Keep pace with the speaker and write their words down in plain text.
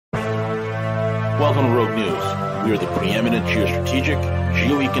Welcome to Rogue News. We are the preeminent geostrategic,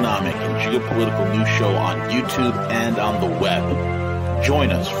 geoeconomic, and geopolitical news show on YouTube and on the web.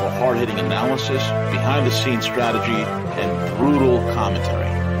 Join us for hard-hitting analysis, behind-the-scenes strategy, and brutal commentary.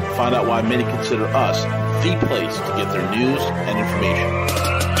 Find out why many consider us the place to get their news and information.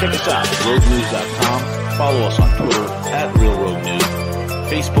 Check us out at roguenews.com. Follow us on Twitter at RealRogueNews,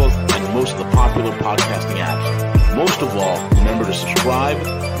 Facebook, and most of the popular podcasting apps. Most of all, remember to subscribe,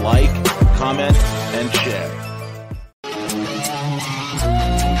 like, comment, and share.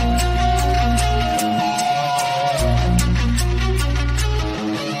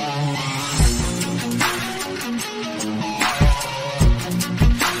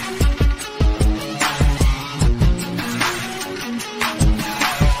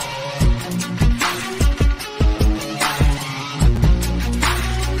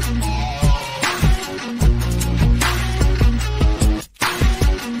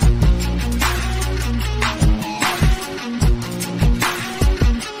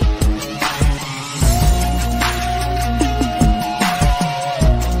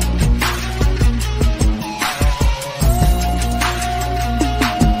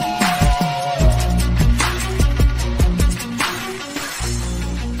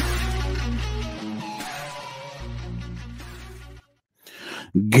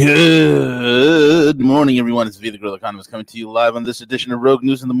 Good morning, everyone. It's V, the Guerrilla Economist, coming to you live on this edition of Rogue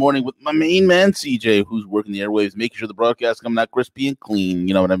News in the Morning with my main man, CJ, who's working the airwaves, making sure the broadcast is coming out crispy and clean.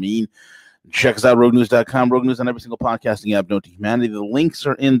 You know what I mean? Check us out, roguenews.com, Rogue News on every single podcasting app, Note to Humanity. The links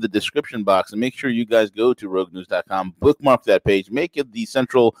are in the description box, and make sure you guys go to roguenews.com, bookmark that page, make it the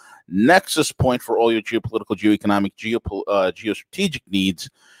central nexus point for all your geopolitical, geoeconomic, geostrategic needs,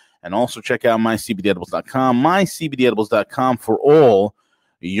 and also check out mycbdedibles.com, mycbdedibles.com for all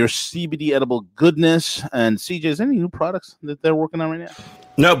your CBD edible goodness. And CJ, is there any new products that they're working on right now?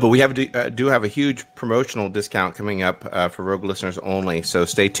 No, but we do have a huge promotional discount coming up for Rogue listeners only. So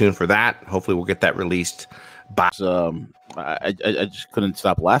stay tuned for that. Hopefully, we'll get that released by. I just couldn't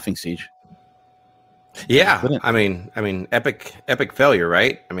stop laughing, Siege. Yeah, I mean, epic failure,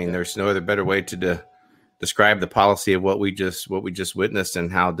 right? I mean, there's no other better way to describe the policy of what we just witnessed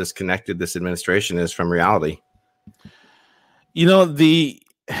and how disconnected this administration is from reality. You know,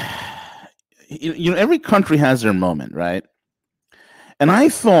 every country has their moment, right? And I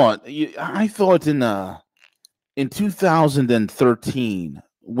thought in 2013,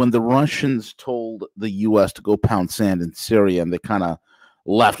 when the Russians told the U.S. to go pound sand in Syria, and they kind of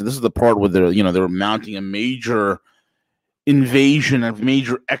left. This is the part where they were mounting a major invasion, a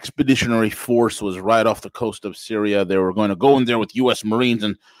major expeditionary force was right off the coast of Syria. They were going to go in there with U.S. Marines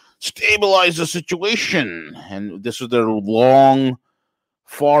and stabilize the situation. And this was their long,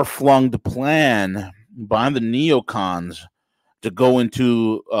 far-flung plan by the neocons to go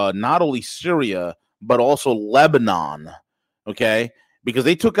into not only Syria, but also Lebanon, okay? Because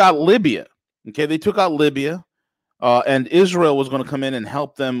they took out Libya, okay? They took out Libya, and Israel was going to come in and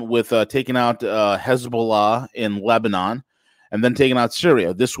help them with taking out Hezbollah in Lebanon and then taking out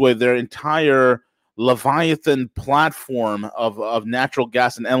Syria. This way, their entire Leviathan platform of natural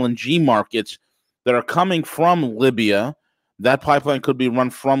gas and LNG markets that are coming from Libya. That pipeline could be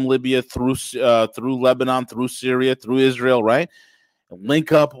run from Libya through Lebanon, through Syria, through Israel, right?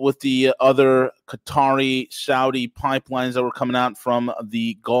 Link up with the other Qatari, Saudi pipelines that were coming out from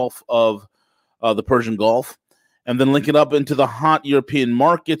the Gulf of the Persian Gulf, and then link it up into the hot European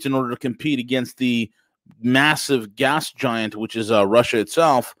markets in order to compete against the massive gas giant, which is Russia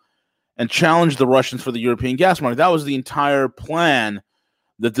itself, and challenge the Russians for the European gas market. That was the entire plan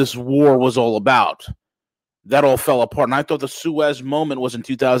that this war was all about. That all fell apart. And I thought the Suez moment was in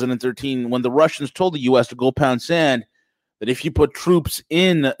 2013 when the Russians told the U.S. to go pound sand, that if you put troops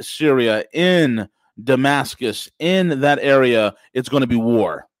in Syria, in Damascus, in that area, it's going to be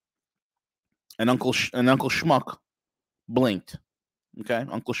war. And Uncle Schmuck blinked. Okay,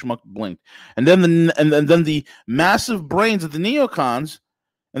 Uncle Schmuck blinked. And then the massive brains of the neocons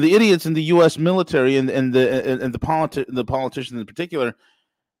and the idiots in the U.S. military and the politicians in particular,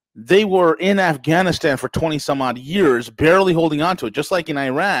 they were in Afghanistan for 20 some odd years, barely holding on to it. Just like in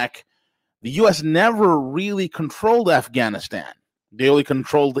Iraq, the U.S. never really controlled Afghanistan. They only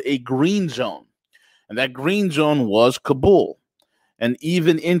controlled a green zone, and that green zone was Kabul. And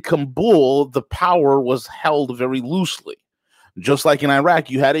even in Kabul, the power was held very loosely. Just like in Iraq,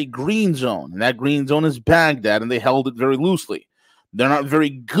 you had a green zone, and that green zone is Baghdad, and they held it very loosely. They're not very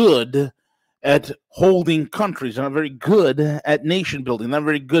good at holding countries. They're not very good at nation building. They're not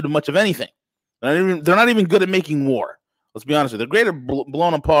very good at much of anything. They're not even good at making war. Let's be honest with you. They're great at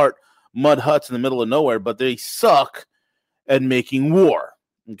blown apart mud huts in the middle of nowhere, but they suck at making war.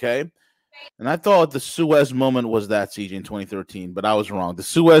 Okay? And I thought the Suez moment was that, CJ, in 2013, but I was wrong. The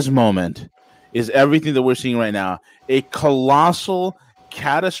Suez moment is everything that we're seeing right now. A colossal,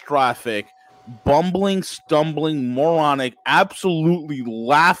 catastrophic, bumbling, stumbling, moronic, absolutely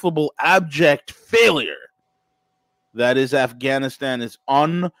laughable, abject failure that is Afghanistan is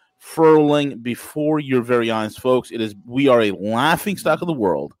unfurling before your very eyes, folks. We are a laughing stock of the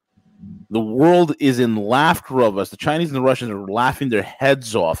world. The world is in laughter of us. The Chinese and the Russians are laughing their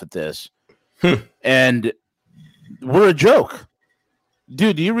heads off at this. And we're a joke.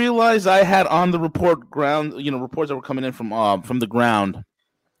 Dude, do you realize I had on the reports that were coming in from the ground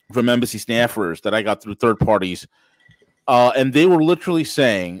from embassy staffers that I got through third parties. And they were literally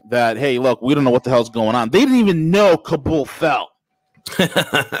saying that, hey, look, we don't know what the hell's going on. They didn't even know Kabul fell.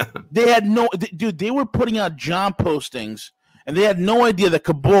 They had they were putting out job postings and they had no idea that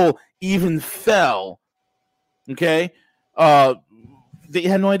Kabul even fell. Okay? They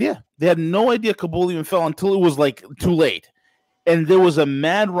had no idea. They had no idea Kabul even fell until it was like too late. And there was a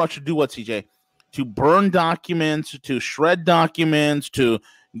mad rush to do what, CJ? To burn documents, to shred documents, to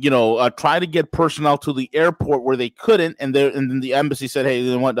try to get personnel to the airport where they couldn't. And then the embassy said, hey,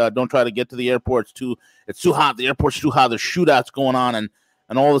 you know what? Don't try to get to the airport. It's too hot. The airport's too hot. There's shootouts going on and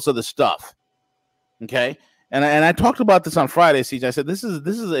all this other stuff. Okay? And I talked about this on Friday, CJ. I said, this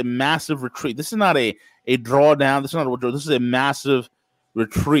is a massive retreat. This is not a drawdown. This is not a withdrawal. This is a massive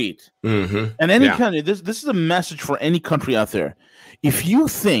retreat. Mm-hmm. And any country, this is a message for any country out there. If you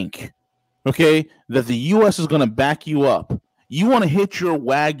think, okay, that the U.S. is going to back you up, you want to hitch your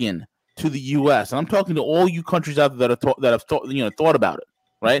wagon to the U.S. And I'm talking to all you countries out there that have thought about it,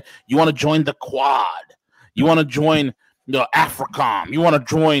 right? You want to join the Quad, you want to join the AFRICOM, you want to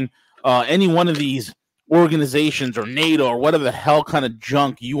join any one of these organizations or NATO or whatever the hell kind of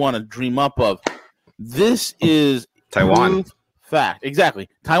junk you want to dream up of. This is Taiwan. Fact. Exactly.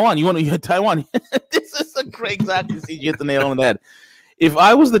 Taiwan. You want to Taiwan. This is a great, exactly. See, you hit the nail on the head. If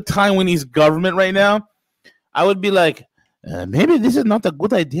I was the Taiwanese government right now, I would be like, maybe this is not a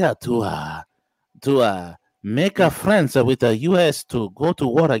good idea to make a friends with the U.S. to go to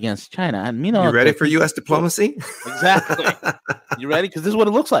war against China. And you ready for U.S. diplomacy? Exactly. You ready? Because this is what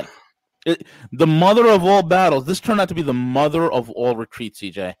it looks like. The mother of all battles. This turned out to be the mother of all retreats,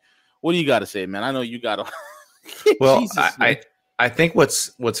 CJ. What do you got to say, man? I know you got to. Well, I think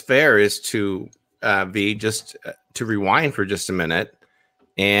what's fair is to to rewind for just a minute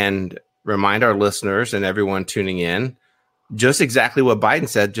and remind our listeners and everyone tuning in just exactly what Biden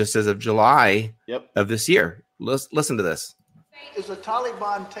said just as of July of this year. Listen to this. Is the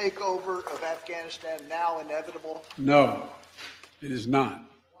Taliban takeover of Afghanistan now inevitable? No, it is not.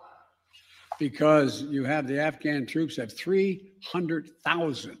 Because you have the Afghan troops have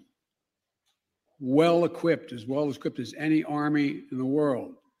 300,000 well-equipped as any army in the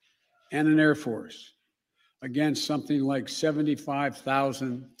world and an air force against something like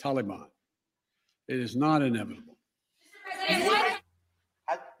 75,000 Taliban. It is not inevitable.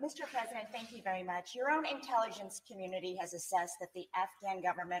 Mr. President, thank you very much. Your own intelligence community has assessed that the Afghan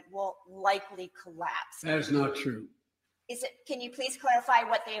government will likely collapse. That is not true. Can you please clarify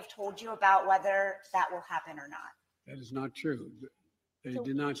what they have told you about whether that will happen or not? That is not true. They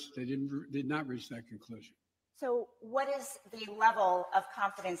did not reach that conclusion. So what is the level of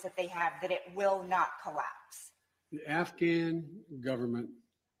confidence that they have that it will not collapse? The Afghan government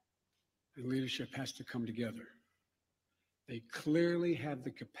and leadership has to come together. They clearly have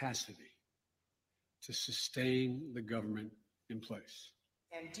the capacity to sustain the government in place.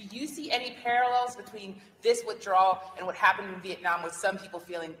 And do you see any parallels between this withdrawal and what happened in Vietnam with some people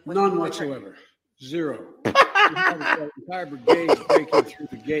feeling? None whatsoever. Zero. Entire brigade breaking through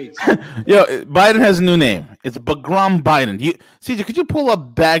the gates. Yo, Biden has a new name. It's Bagram Biden. CJ, could you pull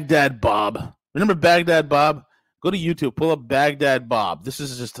up Baghdad Bob? Remember Baghdad Bob? Go to YouTube, pull up Baghdad Bob. This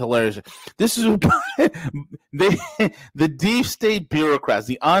is just hilarious. This is the deep state bureaucrats,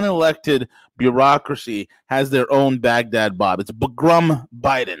 the unelected bureaucracy has their own Baghdad Bob. It's Bagram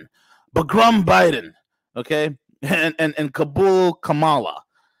Biden. Bagram Biden. Okay? And Kabul Kamala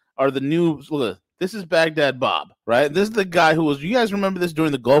are the new. Look, this is Baghdad Bob, right? This is the guy who was. You guys remember this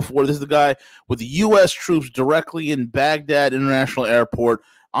during the Gulf War? This is the guy with the U.S. troops directly in Baghdad International Airport,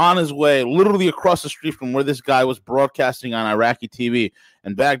 on his way, literally across the street from where this guy was broadcasting on Iraqi TV,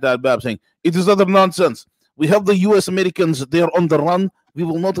 and Baghdad Bob saying, "It is utter nonsense. We have the U.S. Americans. They are on the run. We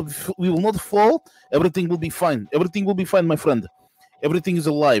will not fall. Everything will be fine. Everything will be fine, my friend. Everything is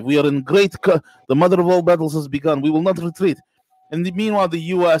alive. We are in great. The mother of all battles has begun. We will not retreat." And meanwhile, the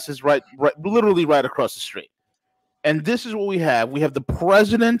U.S. is literally right across the street. And this is what we have. We have the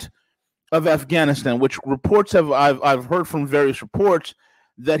president of Afghanistan, which reports I've heard from various reports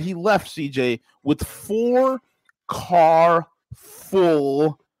that he left, CJ, with 4 car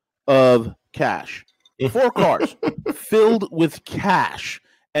full of cash. 4 cars filled with cash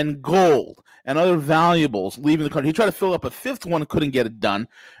and gold and other valuables leaving the country. He tried to fill up a 5th one, couldn't get it done,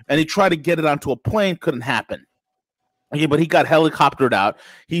 and he tried to get it onto a plane, couldn't happen. Okay, but he got helicoptered out.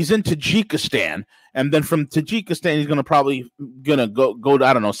 He's in Tajikistan, and then from Tajikistan, he's probably gonna go to,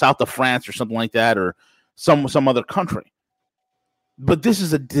 I don't know, south of France or something like that, or some other country. But this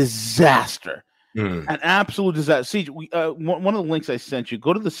is a disaster, an absolute disaster. See, one of the links I sent you.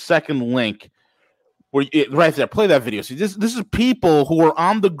 Go to the second link, where right there. Play that video. See, this is people who are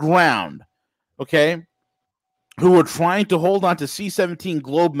on the ground, okay, who were trying to hold on to C-17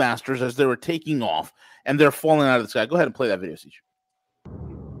 Globemasters as they were taking off, and they're falling out of the sky. Go ahead and play that video, Siege.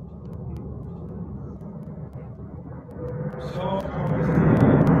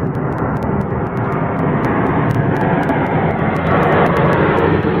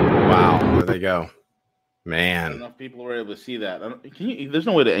 Wow, there they go. Man. Enough people were able to see that. There's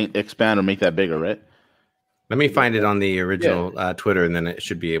no way to expand or make that bigger, right? Let me find it on the original Twitter, and then I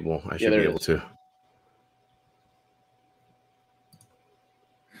should be able to.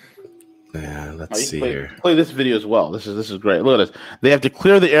 Yeah, let's see here. Play this video as well. This is great. Look at this. They have to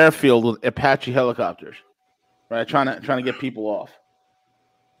clear the airfield with Apache helicopters, right? Trying to get people off.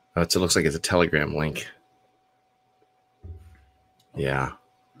 Oh, it looks like it's a Telegram link. Yeah.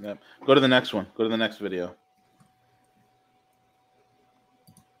 Yep. Go to the next one. Go to the next video.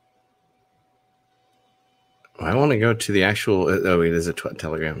 I want to go to the actual. Oh, wait, it is a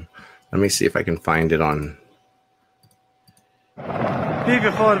Telegram. Let me see if I can find it on.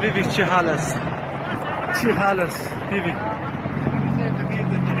 Bibi, خور Bibi, چی حال است؟ چی حال است Bibi؟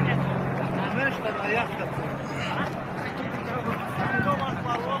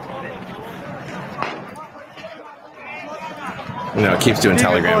 No, it keeps doing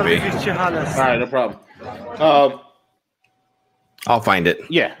Telegram, B. All right, no problem. I'll find it.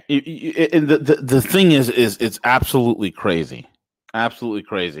 Yeah, and the thing is it's absolutely crazy, absolutely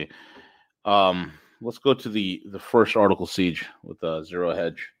crazy. Let's go to the first article, Siege, with Zero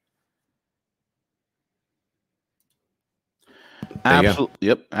Hedge.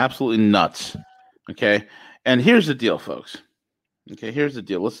 Absolutely nuts. Okay, and here's the deal, folks. Okay, here's the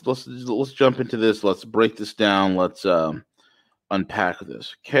deal. Let's jump into this. Let's break this down. Let's unpack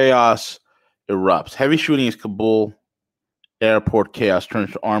this. Chaos erupts. Heavy shooting in Kabul airport. Chaos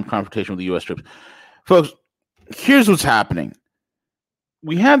turns to armed confrontation with the U.S. troops. Folks, here's what's happening.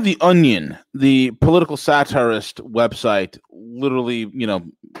 We have The Onion, the political satirist website, literally,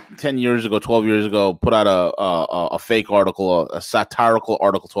 10 years ago, 12 years ago, put out a fake article, a satirical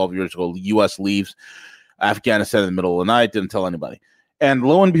article 12 years ago. The U.S. leaves Afghanistan in the middle of the night, didn't tell anybody. And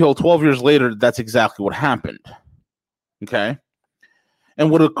lo and behold, 12 years later, that's exactly what happened. Okay? And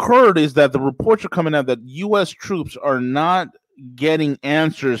what occurred is that the reports are coming out that U.S. troops are not getting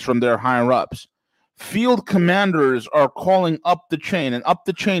answers from their higher-ups. Field commanders are calling up the chain, and up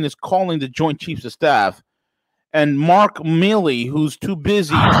the chain is calling the Joint Chiefs of Staff. And Mark Milley, who's too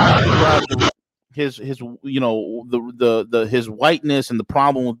busy trying to figure out his whiteness and the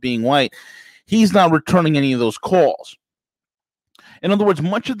problem with being white, he's not returning any of those calls. In other words,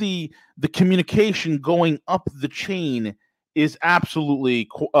 much of the communication going up the chain is absolutely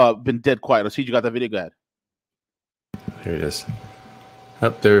been dead quiet. Let's see, you got that video. Go ahead. Here it is.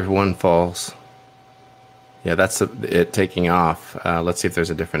 Up there, one falls. Yeah, that's it taking off. Let's see if there's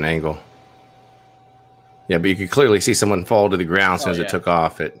a different angle. Yeah, but you could clearly see someone fall to the ground as soon as it took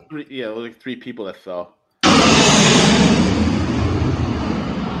off. It like 3 people that fell.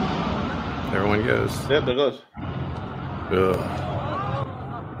 There one goes. Yep, there goes. Ugh.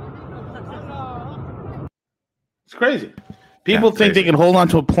 It's crazy. People think they can hold on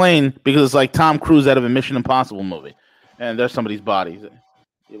to a plane because it's like Tom Cruise out of a Mission Impossible movie, and there's somebody's body. You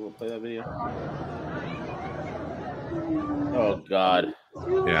able to play that video? Oh God.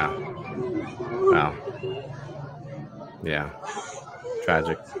 Yeah. Wow. Yeah.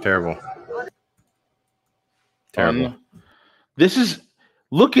 Tragic. Terrible. Terrible.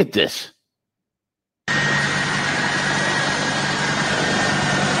 Look at this.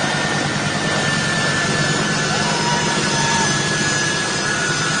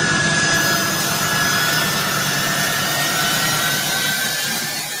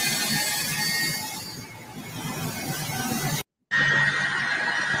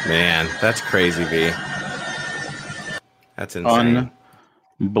 Man, that's crazy, V. That's insane.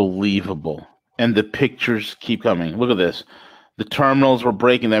 Unbelievable. And the pictures keep coming. Look at this. The terminals were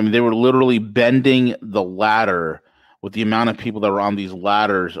breaking. I mean, they were literally bending the ladder with the amount of people that were on these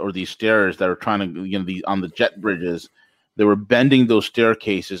ladders or these stairs that are trying to, on the jet bridges. They were bending those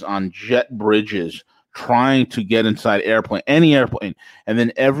staircases on jet bridges, trying to get inside any airplane. And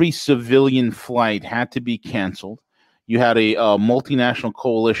then every civilian flight had to be canceled. You had a multinational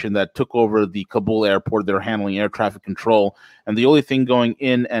coalition that took over the Kabul airport. They're handling air traffic control. And the only thing going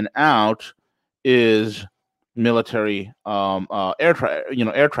in and out is military air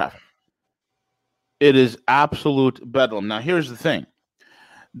traffic. It is absolute bedlam. Now, here's the thing.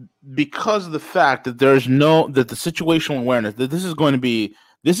 Because of the fact that there's that the situational awareness that this is going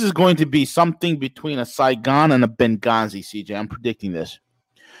to be something between a Saigon and a Benghazi, CJ. I'm predicting this.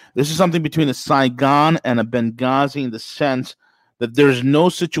 This is something between a Saigon and a Benghazi in the sense that there's no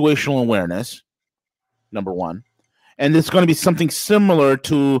situational awareness, number one. And it's going to be something similar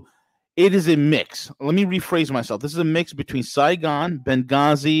to, it is a mix. Let me rephrase myself. This is a mix between Saigon,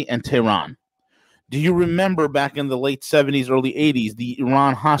 Benghazi, and Tehran. Do you remember back in the late 70s, early 80s, the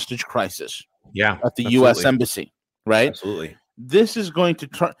Iran hostage crisis? Yeah. At the U.S. Embassy, right? Absolutely. This is going to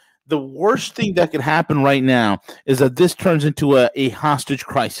turn. The worst thing that could happen right now is that this turns into a hostage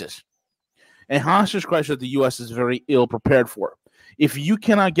crisis. A hostage crisis that the U.S. is very ill prepared for. If you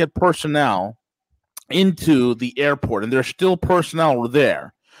cannot get personnel into the airport, and there's still personnel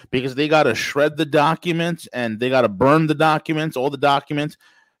there, because they got to shred the documents and they got to burn the documents, all the documents,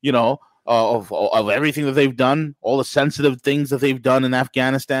 of everything that they've done, all the sensitive things that they've done in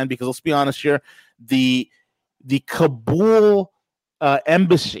Afghanistan. Because let's be honest here, the Kabul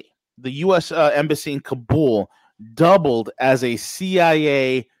embassy, the U.S. embassy in Kabul, doubled as a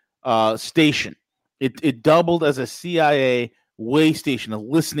CIA station. It doubled as a CIA way station, a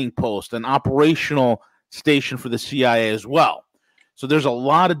listening post, an operational station for the CIA as well. So there's a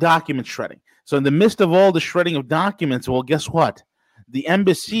lot of document shredding. So in the midst of all the shredding of documents, well, guess what? The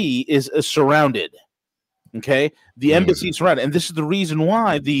embassy is surrounded. Okay, the embassy is surrounded, and this is the reason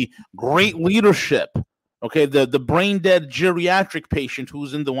why the great leadership. Okay, the brain dead geriatric patient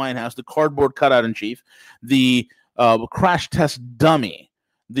who's in the White House, the cardboard cutout in chief, the crash test dummy,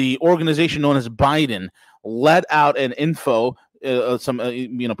 the organization known as Biden let out an info,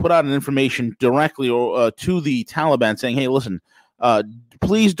 put out an information directly to the Taliban saying, "Hey, listen,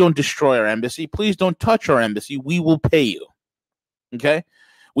 please don't destroy our embassy. Please don't touch our embassy. We will pay you." Okay,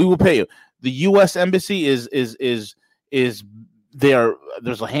 we will pay you. The U.S. embassy is there.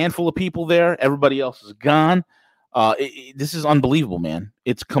 There's a handful of people there. Everybody else is gone. This is unbelievable, man.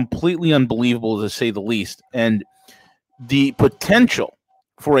 It's completely unbelievable, to say the least. And the potential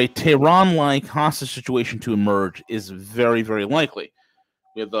for a Tehran-like hostage situation to emerge is very, very likely.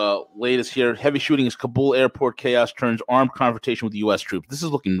 We have the latest here. Heavy shooting as Kabul airport chaos turns armed confrontation with the U.S. troops. This is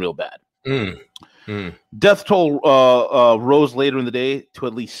looking real bad. Death toll rose later in the day to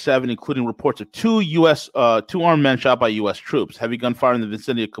at least 7, including reports of two armed men shot by U.S. troops. Heavy gunfire in the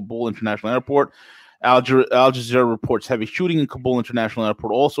vicinity of Kabul International Airport. Al Jazeera reports heavy shooting in Kabul International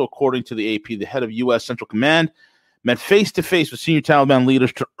Airport. Also, according to the AP, the head of U.S. Central Command met face-to-face with senior Taliban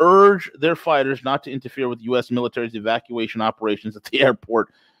leaders to urge their fighters not to interfere with U.S. military's evacuation operations at the airport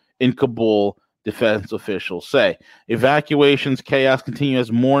in Kabul, defense officials say. Evacuations chaos continue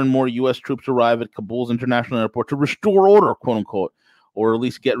as more and more U.S. troops arrive at Kabul's international airport to restore order, quote unquote, or at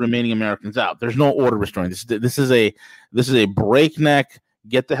least get remaining Americans out. There's no order restoring. This is a breakneck,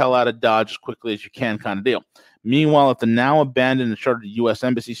 get the hell out of Dodge as quickly as you can kind of deal. Meanwhile, at the now abandoned and chartered U.S.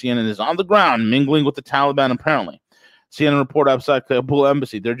 embassy, CNN is on the ground mingling with the Taliban. Apparently, CNN report outside Kabul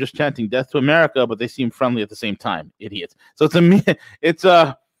embassy. They're just chanting "Death to America," but they seem friendly at the same time. Idiots. So it's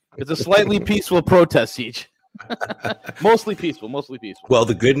a slightly peaceful protest, Siege. Mostly peaceful. Well,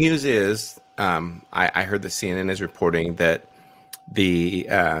 the good news is, I heard that CNN is reporting that the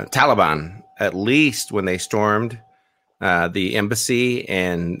Taliban, at least when they stormed the embassy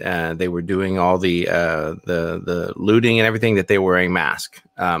and they were doing all the looting and everything, that they were wearing masks.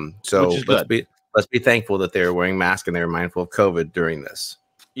 So let's be thankful that they're wearing masks and they're mindful of COVID during this.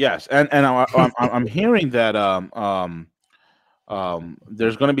 Yes, and I'm hearing that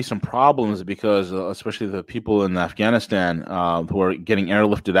there's going to be some problems because especially the people in Afghanistan who are getting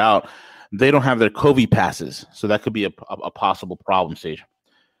airlifted out, they don't have their COVID passes, so that could be a possible problem, Sage.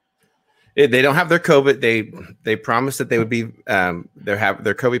 They don't have their COVID. They promised that they would be they have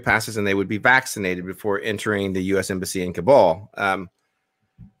their COVID passes and they would be vaccinated before entering the U.S. embassy in Kabul.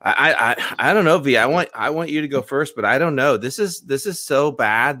 I don't know, V. I want you to go first, but I don't know. This is so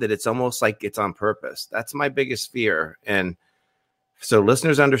bad that it's almost like it's on purpose. That's my biggest fear. And so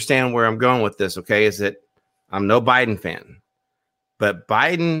listeners understand where I'm going with this, okay? Is that I'm no Biden fan. But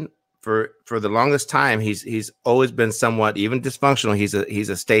Biden, for the longest time, he's always been somewhat even dysfunctional. He's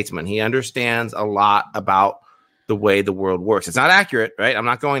a statesman. He understands a lot about the way the world works. It's not accurate, right? I'm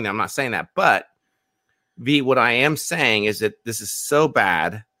not going there. I'm not saying that. But V, what I am saying is that this is so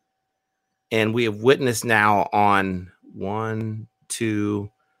bad, and we have witnessed now on 1, 2,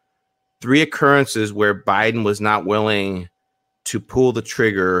 3 occurrences where Biden was not willing to pull the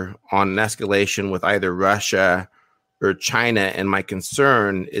trigger on an escalation with either Russia or China. And my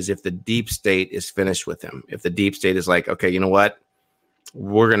concern is if the deep state is finished with him, if the deep state is like, okay, you know what,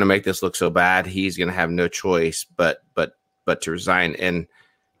 we're going to make this look so bad, he's going to have no choice but to resign. And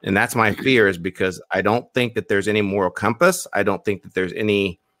that's my fear, is because I don't think that there's any moral compass. I don't think that there's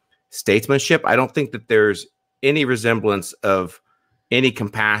any statesmanship. I don't think that there's any resemblance of any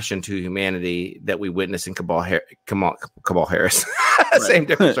compassion to humanity that we witness in Kabul Harris. Same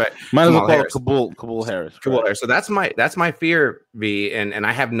difference, right? Might as well call it Kabul Harris. Kabul Harris. So that's my fear, V, and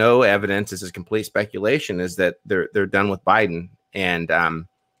I have no evidence. This is complete speculation. Is that they're done with Biden, and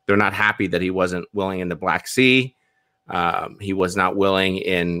they're not happy that he wasn't willing in the Black Sea. He was not willing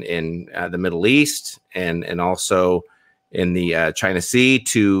in the Middle East, and also in the China Sea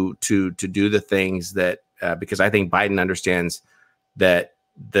to do the things that because I think Biden understands that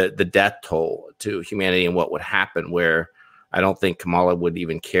the death toll to humanity and what would happen, where I don't think Kamala would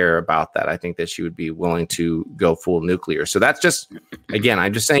even care about that. I think that she would be willing to go full nuclear. So that's just, again,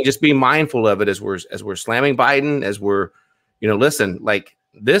 I'm just saying, just be mindful of it as we're slamming Biden, as we're, listen, like,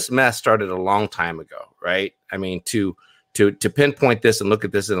 this mess started a long time ago, right? I mean, to pinpoint this and look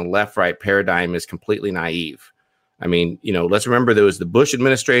at this in a left-right paradigm is completely naive. I mean, let's remember there was the Bush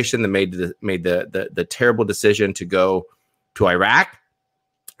administration that made the terrible decision to go to Iraq,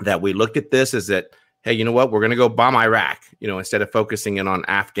 that we looked at this as that, hey, you know what, we're going to go bomb Iraq, instead of focusing in on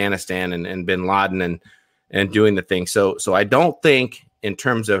Afghanistan and bin Laden and doing the thing. So I don't think in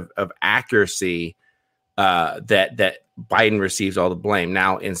terms of accuracy that Biden receives all the blame.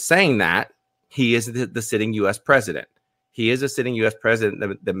 Now, in saying that, he is the sitting U.S. president. He is a sitting U.S.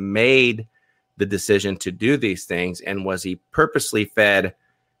 president that made the decision to do these things. And was he purposely fed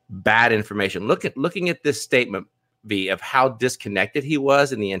bad information? Looking at this statement, V, of how disconnected he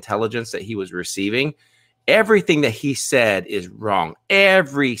was in the intelligence that he was receiving. Everything that he said is wrong.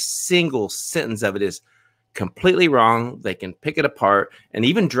 Every single sentence of it is completely wrong. They can pick it apart. And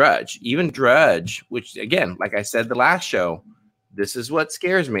even Drudge, which, again, like I said the last show, this is what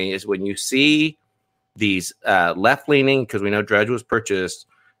scares me, is when you see these left-leaning, because we know Drudge was purchased,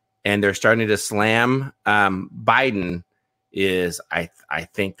 and they're starting to slam Biden, is I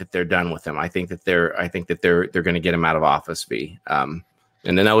think that they're done with him. I think that they're going to get him out of office, V. And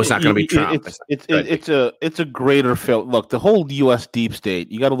then that was not going to be Trump. It's a greater fail. Look, the whole U.S. deep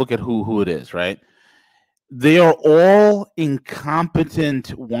state, you got to look at who it is, right? They are all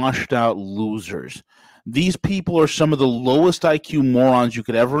incompetent, washed out losers. These people are some of the lowest IQ morons you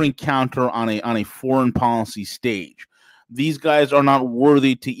could ever encounter on a foreign policy stage. These guys are not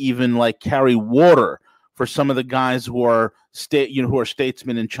worthy to even carry water for some of the guys who are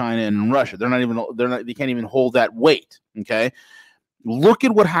statesmen in China and in Russia. They can't even hold that weight. Okay. Look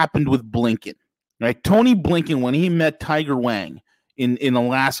at what happened with Blinken, right? Tony Blinken, when he met Tiger Wang in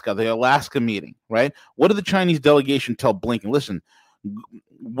Alaska, the Alaska meeting, right? What did the Chinese delegation tell Blinken? Listen,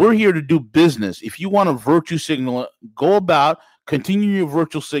 we're here to do business. If you want to virtue signal, go about, continue your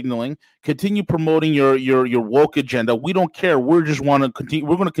virtual signaling, continue promoting your woke agenda. We don't care. We're going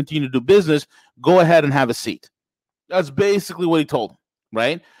to continue to do business. Go ahead and have a seat. That's basically what he told him,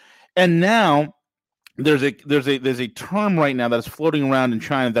 right? And now there's a term right now that's floating around in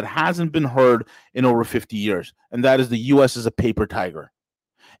China that hasn't been heard in over 50 years, and that is the U.S. is a paper tiger.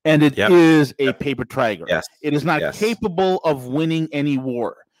 And it is a paper tiger. Yes. It is not capable of winning any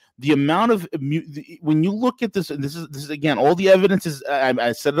war. The amount of when you look at this, and this is again, all the evidence is.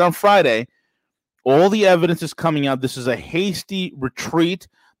 I said it on Friday. All the evidence is coming out. This is a hasty retreat.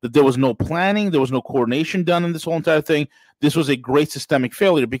 That there was no planning, there was no coordination done in this whole entire thing. This was a great systemic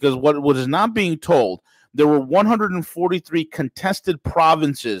failure, because what is not being told, there were 143 contested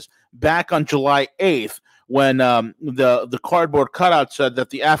provinces back on July 8th when the cardboard cutout said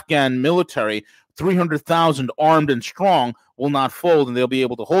that the Afghan military, 300,000 armed and strong, will not fold, and they'll be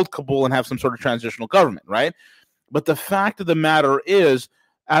able to hold Kabul and have some sort of transitional government, right? But the fact of the matter is,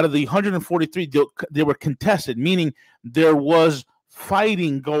 out of the 143, they were contested, meaning there was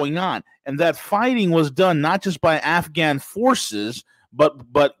fighting going on, and that fighting was done not just by Afghan forces, but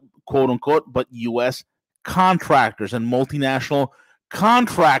quote unquote, but U.S. contractors and multinational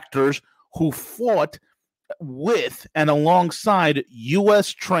contractors who fought with and alongside U.S.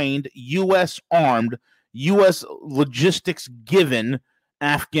 trained, U.S. armed, U.S. logistics given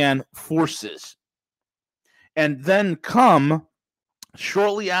Afghan forces. And then come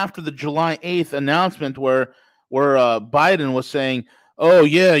shortly after the July 8th announcement where Biden was saying, oh,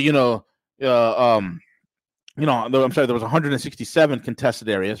 yeah, I'm sorry, there was 167 contested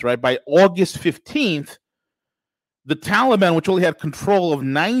areas, right? By August 15th, the Taliban, which only had control of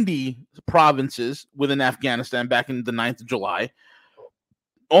 90 provinces within Afghanistan back in the 9th of July,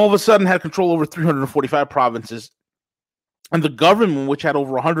 all of a sudden had control over 345 provinces. And the government, which had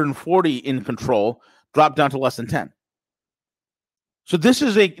over 140 in control, dropped down to less than 10. So this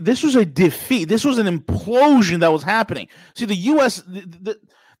was a defeat. This was an implosion that was happening. See, the U.S.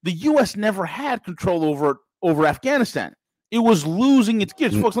 never had control over Afghanistan. It was losing its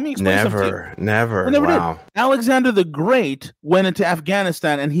gears. Folks, let me explain something to you. Never. Wow. Did. Alexander the Great went into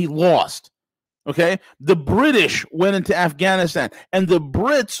Afghanistan and he lost. Okay? The British went into Afghanistan and the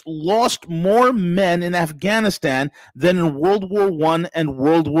Brits lost more men in Afghanistan than in World War I and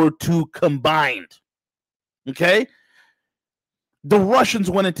World War II combined. Okay? The Russians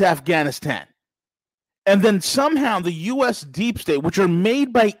went into Afghanistan. And then somehow the U.S. deep state, which are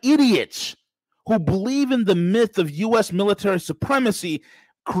made by idiots who believe in the myth of U.S. military supremacy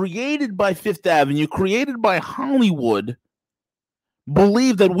created by Fifth Avenue, created by Hollywood,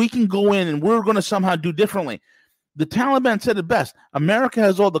 believe that we can go in and we're going to somehow do differently. The Taliban said it best. America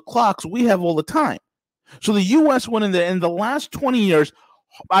has all the clocks. We have all the time. So the U.S. went in there in the last 20 years,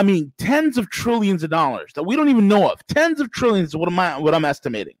 I mean, tens of trillions of dollars that we don't even know of. Tens of trillions is what I'm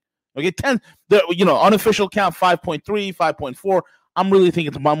estimating. Okay, unofficial count 5.3, 5.4. I'm really thinking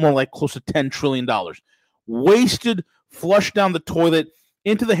it's about more like close to $10 trillion. Wasted, flushed down the toilet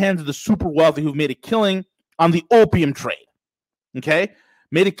into the hands of the super wealthy who've made a killing on the opium trade. Okay?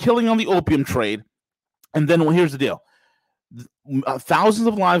 Made a killing on the opium trade. And then, well, here's the deal. Thousands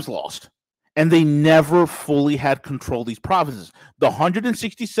of lives lost. And they never fully had control of these provinces. The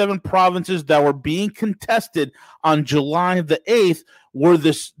 167 provinces that were being contested on July the 8th were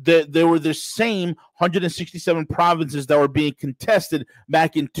the same 167 provinces that were being contested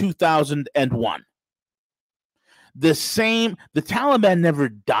back in 2001. The Taliban never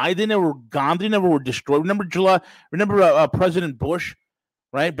died. They never were gone. They never were destroyed. Remember President Bush,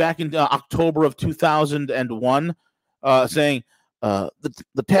 right, back in October of 2001, saying the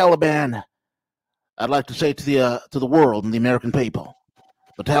Taliban. I'd like to say to the world and the American people,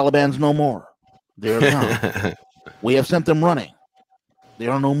 the Taliban's no more. They're gone. We have sent them running. They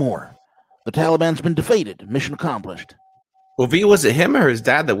are no more. The Taliban's been defeated. Mission accomplished. Well, V, was it him or his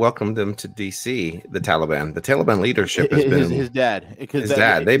dad that welcomed him to D.C., the Taliban leadership has been... His dad. His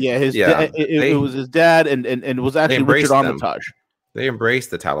dad. It was his dad, and it was actually Richard Armitage. They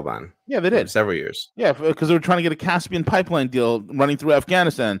embraced the Taliban. Yeah, they did. For several years. Yeah, because they were trying to get a Caspian pipeline deal running through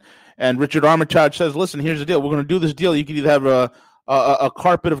Afghanistan. And Richard Armitage says, listen, here's the deal. We're going to do this deal. You can either have a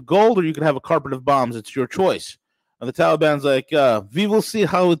carpet of gold or you can have a carpet of bombs. It's your choice. And the Taliban's like, we will see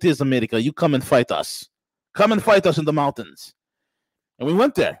how it is, America. You come and fight us. Come and fight us in the mountains. And we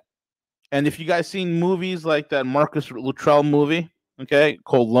went there. And if you guys seen movies like that Marcus Luttrell movie, okay,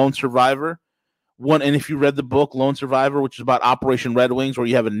 called Lone Survivor, and if you read the book Lone Survivor, which is about Operation Red Wings, where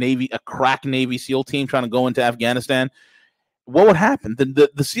you have a crack Navy SEAL team trying to go into Afghanistan, what would happen?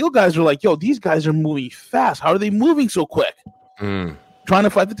 The SEAL guys are like, yo, these guys are moving fast. How are they moving so quick? Trying to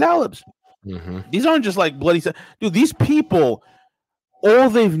fight the Talibs. Mm-hmm. These aren't just like bloody... Dude, these people,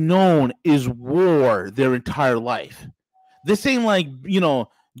 all they've known is war their entire life. This ain't like,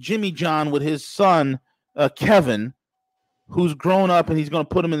 Jimmy John with his son, Kevin, who's grown up and he's going to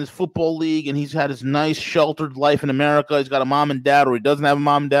put him in this football league and he's had his nice sheltered life in America. He's got a mom and dad, or he doesn't have a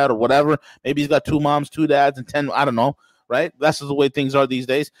mom and dad, or whatever. Maybe he's got 2 moms, 2 dads, and 10, I don't know, right? That's the way things are these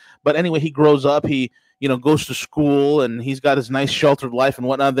days. But anyway, he grows up, he, goes to school and he's got his nice sheltered life and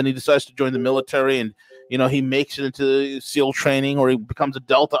whatnot. Then he decides to join the military and, he makes it into SEAL training, or he becomes a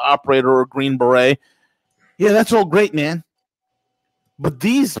Delta operator or a Green Beret. Yeah, that's all great, man. But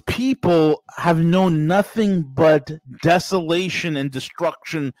these people have known nothing but desolation and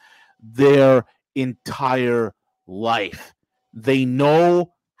destruction their entire life. They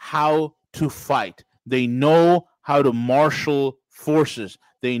know how to fight. They know how to marshal forces.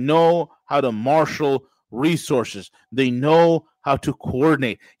 They know how to marshal resources. They know how to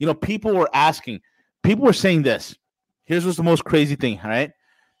coordinate. People were saying this. Here's what's the most crazy thing, all right?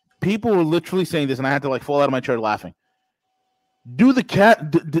 People were literally saying this, and I had to fall out of my chair laughing. Does the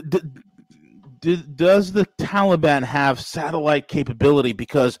Taliban have satellite capability?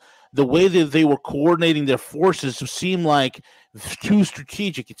 Because the way that they were coordinating their forces seemed like too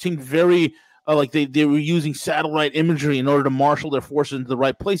strategic. It seemed very like they were using satellite imagery in order to marshal their forces into the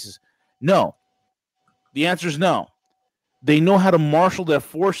right places. No. The answer is no. They know how to marshal their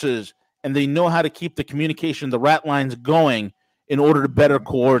forces, and they know how to keep the communication, the rat lines going in order to better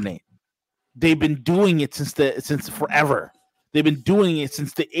coordinate. They've been doing it since forever. They've been doing it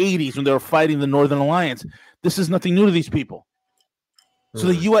since the 80s when they were fighting the Northern Alliance. This is nothing new to these people. So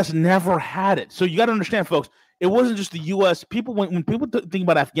the U.S. never had it. So you got to understand, folks, it wasn't just the U.S. People, when people think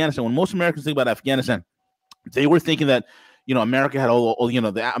about Afghanistan, when most Americans think about Afghanistan, they were thinking that, America had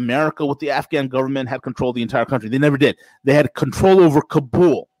America with the Afghan government had control of the entire country. They never did. They had control over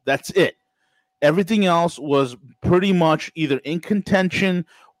Kabul. That's it. Everything else was pretty much either in contention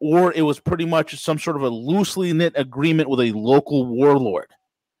or it was pretty much some sort of a loosely knit agreement with a local warlord.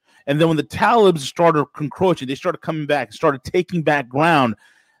 And then when the Talibs started encroaching, they started coming back, started taking back ground.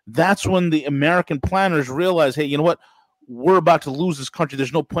 That's when the American planners realized, hey, you know what? We're about to lose this country.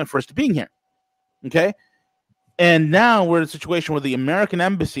 There's no point for us to being here. Okay? And now we're in a situation where the American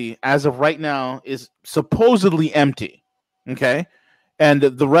embassy, as of right now, is supposedly empty. Okay? And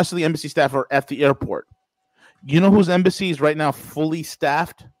the rest of the embassy staff are at the airport. You know whose embassy is right now fully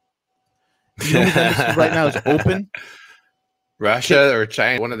staffed? You know whose embassy right now is open? Russia or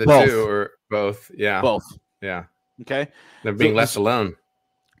China, one of the two, or both. Yeah. Both. Yeah. Okay. They're being left alone.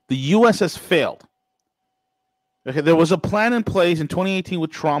 The U.S. has failed. Okay, there was a plan in place in 2018 with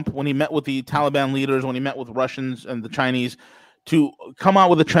Trump when he met with the Taliban leaders, when he met with Russians and the Chinese to come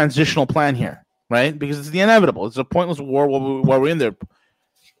out with a transitional plan here, right? Because it's the inevitable. It's a pointless war while we're in there.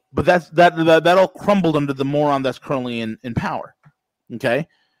 But that all crumbled under the moron that's currently in power. Okay?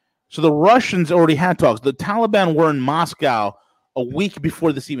 So the Russians already had talks. The Taliban were in Moscow a week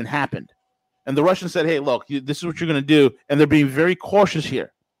before this even happened. And the Russians said, hey, look, this is what you're going to do. And they're being very cautious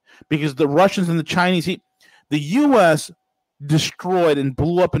here because the Russians and the Chinese, the U.S. destroyed and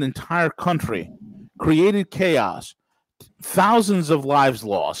blew up an entire country, created chaos, thousands of lives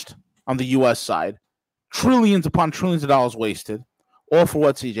lost on the U.S. side, trillions upon trillions of dollars wasted, all for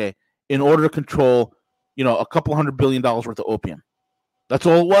what, CJ? In order to control, a couple $100 billion worth of opium. That's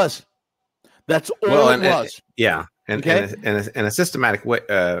all it was. That's all it was. Yeah. And a systematic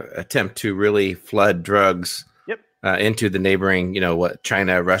attempt to really flood drugs into the neighboring,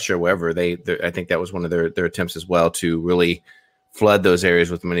 China, Russia, wherever. I think that was one of their attempts as well to really flood those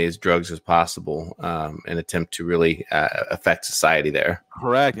areas with as many drugs as possible, and attempt to really affect society there.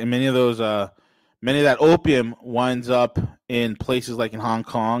 Correct. And many of that opium winds up in places like in Hong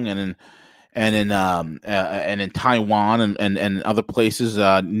Kong and in Taiwan and other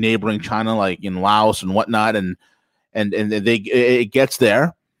places neighboring China, like in Laos and whatnot, and it gets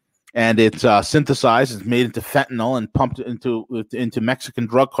there, and it's synthesized, it's made into fentanyl and pumped into Mexican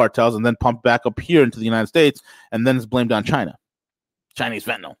drug cartels, and then pumped back up here into the United States, and then it's blamed on China, Chinese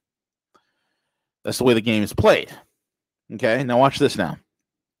fentanyl. That's the way the game is played. Okay, now watch this now.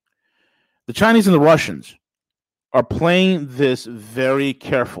 The Chinese and the Russians are playing this very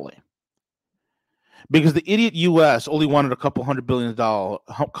carefully because the idiot U.S. only wanted a couple $100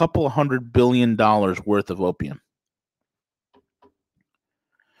 billion worth of opium.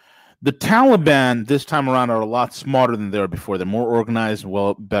 The Taliban this time around are a lot smarter than they were before. They're more organized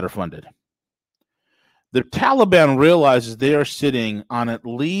and better funded. The Taliban realizes they are sitting on at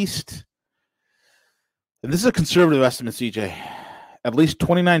least, and this is a conservative estimate, CJ, at least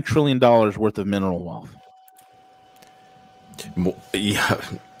 $29 trillion worth of mineral wealth. Yeah,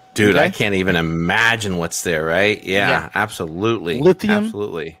 dude, okay? I can't even imagine what's there, right? Yeah. Absolutely. Lithium,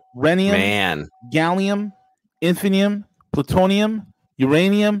 absolutely. Rhenium, gallium, infinium, plutonium,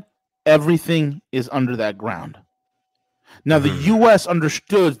 uranium, everything is under that ground. Now, the U.S.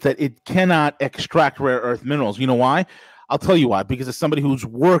 understood that it cannot extract rare earth minerals. You know why? I'll tell you why. Because as somebody who's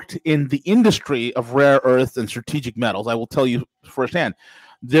worked in the industry of rare earths and strategic metals, I will tell you firsthand,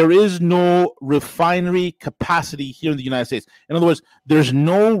 there is no refinery capacity here in the United States. In other words, there's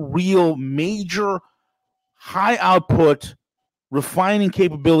no real major high output refining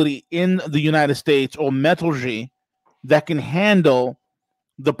capability in the United States or metallurgy that can handle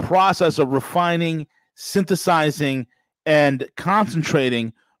the process of refining, synthesizing, and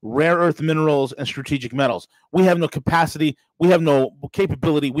concentrating rare earth minerals and strategic metals. We have no capacity, we have no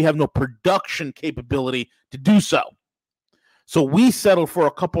capability, we have no production capability to do so. So we settle for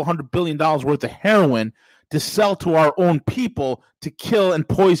a couple $100 billion worth of heroin to sell to our own people to kill and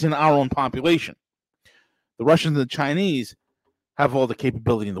poison our own population. The Russians and the Chinese have all the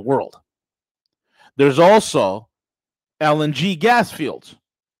capability in the world. There's also LNG gas fields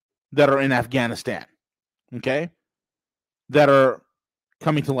that are in Afghanistan, okay, that are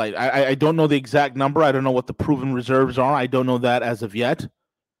coming to light. I don't know the exact number. I don't know what the proven reserves are. I don't know that as of yet,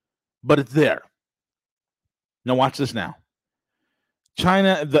 but it's there. Now watch this now.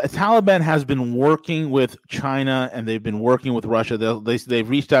 China, the Taliban has been working with China and they've been working with Russia. They've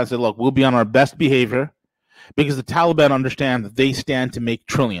reached out and said, look, we'll be on our best behavior because the Taliban understand that they stand to make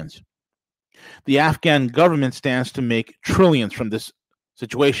trillions. The Afghan government stands to make trillions from this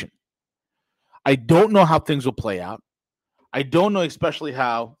situation. I don't know how things will play out. I don't know especially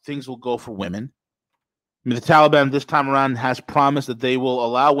how things will go for women. I mean, the Taliban this time around has promised that they will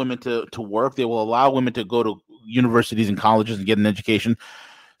allow women to work. They will allow women to go to universities and colleges and get an education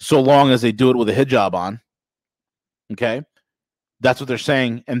so long as they do it with a hijab on. Okay? That's what they're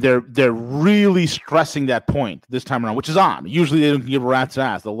saying. And they're really stressing that point this time around, which is odd. Usually they don't give a rat's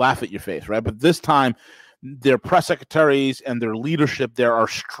ass. They'll laugh at your face, right? But this time, their press secretaries and their leadership there are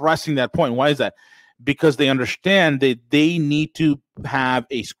stressing that point. Why is that? Because they understand that they need to have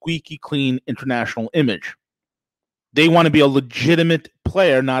a squeaky clean international image. They want to be a legitimate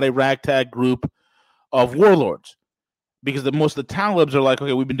player, not a ragtag group of warlords. Because most of the Talibs are like,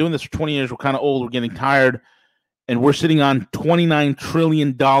 okay, we've been doing this for 20 years. We're kind of old. We're getting tired. And we're sitting on $29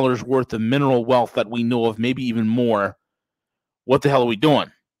 trillion worth of mineral wealth that we know of, maybe even more. What the hell are we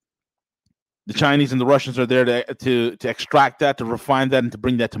doing? The Chinese and the Russians are there to extract that, to refine that, and to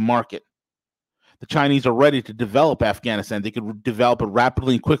bring that to market. The Chinese are ready to develop Afghanistan. They could develop it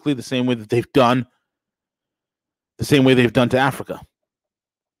rapidly and quickly, the same way they've done to Africa.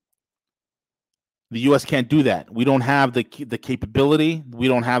 The U.S. can't do that. We don't have the capability. We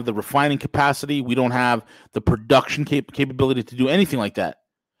don't have the refining capacity. We don't have the production capability to do anything like that.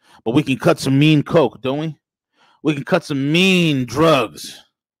 But we can cut some mean coke, don't we? We can cut some mean drugs.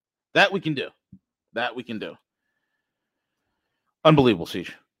 That we can do. Unbelievable,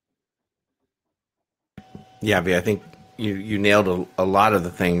 Siege. Yeah, V, I think you nailed a lot of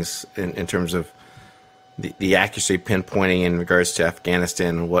the things in terms of the accuracy pinpointing in regards to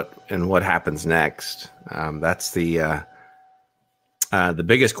Afghanistan and what happens next. That's the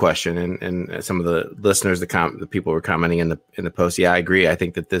biggest question. And some of the listeners, the people were commenting in the post. Yeah, I agree. I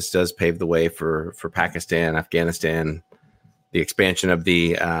think that this does pave the way for Pakistan, Afghanistan, the expansion of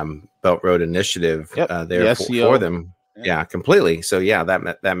the Belt Road Initiative there for them. Yeah, completely. So yeah,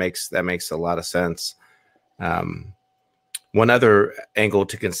 that makes a lot of sense. One other angle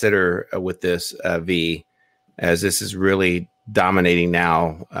to consider with this, V, as this is really dominating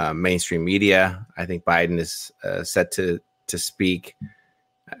now mainstream media. I think Biden is set to speak,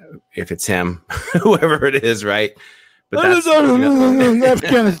 if it's him, whoever it is, right? But that's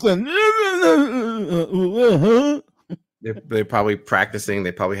Afghanistan. They're probably practicing.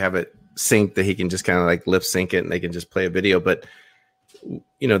 They probably have it synced that he can just kind of like lip sync it and they can just play a video. But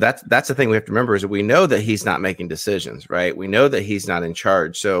that's the thing we have to remember is that we know that he's not making decisions, right? We know that he's not in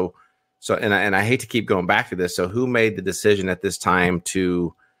charge. So I hate to keep going back to this. So who made the decision at this time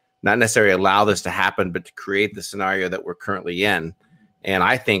to not necessarily allow this to happen, but to create the scenario that we're currently in? And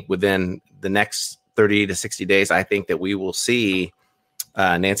I think within the next 30 to 60 days, I think that we will see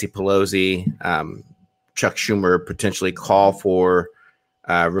Nancy Pelosi, Chuck Schumer potentially call for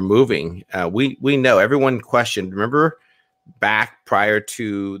removing. We know everyone questioned. Remember back prior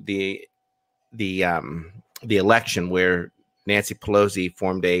to the election, where Nancy Pelosi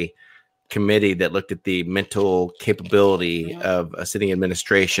formed a committee that looked at the mental capability of a sitting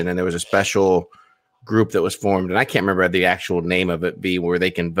administration, and there was a special group that was formed, and I can't remember the actual name of it, where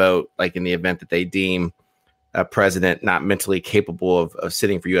they can vote, like in the event that they deem a president not mentally capable of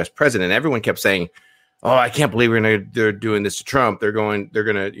sitting for U.S. president. Everyone kept saying, "Oh, I can't believe they're doing this to Trump. They're gonna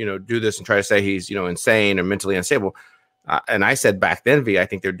do this and try to say he's insane or mentally unstable." And I said back then, I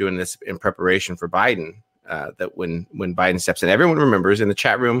think they're doing this in preparation for Biden. That when Biden steps in, everyone remembers in the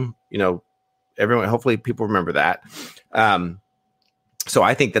chat room. Everyone. Hopefully, people remember that. So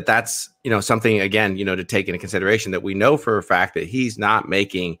I think that's something again to take into consideration, that we know for a fact that he's not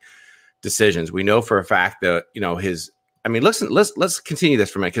making decisions. We know for a fact that his. I mean, listen. Let's continue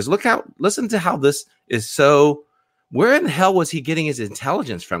this for a minute, because listen to how this is so. Where in the hell was he getting his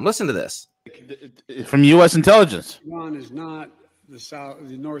intelligence from? Listen to this. From U.S. intelligence. Iran is not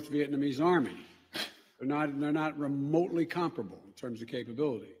the North Vietnamese army. They're not remotely comparable in terms of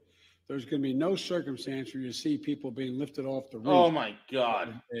capability. There's going to be no circumstance where you see people being lifted off the roof. Oh my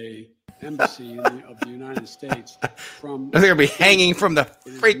God! A embassy of the United States from. They're going to be hanging from the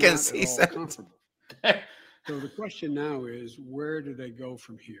freaking C-7. So the question now is, where do they go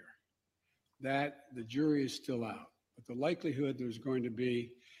from here? That the jury is still out, but the likelihood there's going to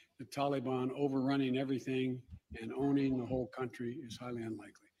be the Taliban overrunning everything and owning the whole country is highly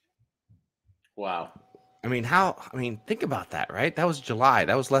unlikely. Wow. Think about that, right? That was July.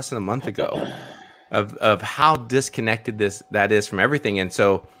 That was less than a month ago of how disconnected that is from everything. And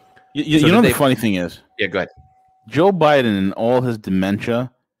so, the funny thing is, yeah, go ahead. Joe Biden, in all his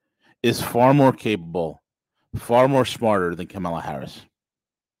dementia, is far more capable, far more smarter than Kamala Harris.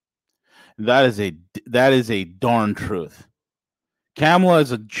 That is a darn truth. Kamala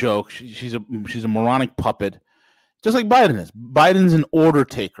is a joke. She's a moronic puppet, just like Biden is. Biden's an order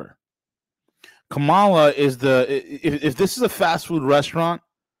taker. Kamala is if this is a fast food restaurant,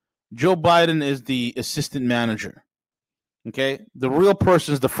 Joe Biden is the assistant manager. Okay, the real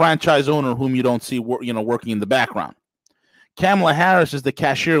person is the franchise owner, whom you don't see, working in the background. Kamala Harris is the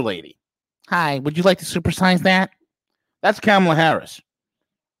cashier lady. Hi, would you like to supersize that? That's Kamala Harris.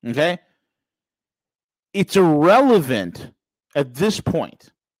 Okay, it's irrelevant at this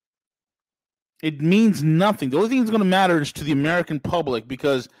point. It means nothing. The only thing that's going to matter is to the American public,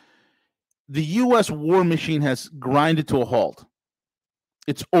 because the U.S. war machine has grinded to a halt.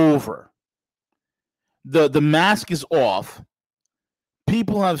 It's over. The mask is off.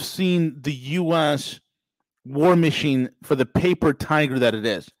 People have seen the U.S. war machine for the paper tiger that it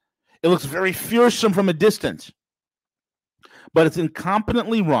is. It looks very fearsome from a distance, but it's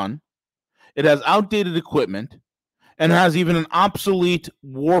incompetently run. It has outdated equipment and has even an obsolete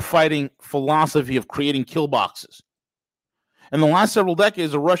war-fighting philosophy of creating kill boxes. In the last several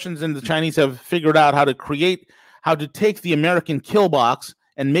decades, the Russians and the Chinese have figured out how to take the American kill box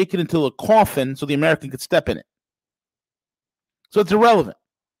and make it into a coffin so the American could step in it. So it's irrelevant.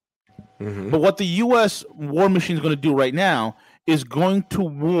 Mm-hmm. But what the U.S. war machine is going to do right now is going to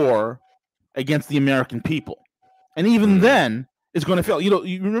war against the American people. And even then, it's going to fail.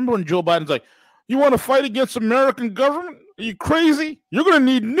 You remember when Joe Biden's like, you want to fight against American government? Are you crazy? You're going to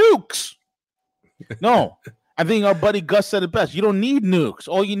need nukes. No. I think our buddy Gus said it best. You don't need nukes.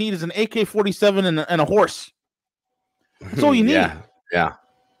 All you need is an AK-47 and a horse. That's all you need. Yeah.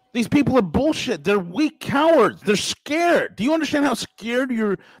 These people are bullshit. They're weak cowards. They're scared. Do you understand how scared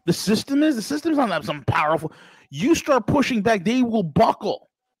the system is? The system's not that some powerful. You start pushing back, they will buckle.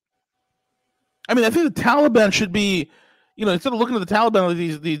 I mean, I think the Taliban should be, instead of looking at the Taliban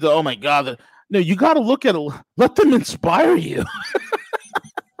like these oh my God. No, you got to look at it. Let them inspire you.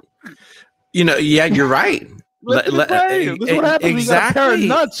 Yeah, you're right. This is what happens when you got a pair of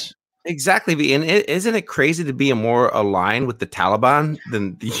nuts. Exactly. And isn't it crazy to be more aligned with the Taliban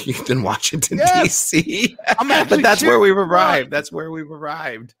than Washington, D.C.? But that's where we've arrived. That's where we've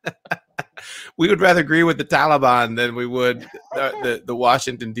arrived. We would rather agree with the Taliban than we would the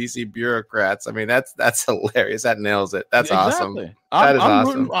Washington, D.C. bureaucrats. I mean, that's hilarious. That nails it. That's awesome. That is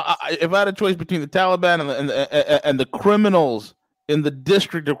awesome. If I had a choice between the Taliban and the criminals in the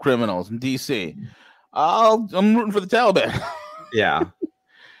District of Criminals in D.C., I'm rooting for the Taliban. Yeah.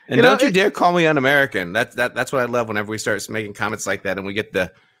 And don't you dare call me un-American. That's what I love whenever we start making comments like that, and we get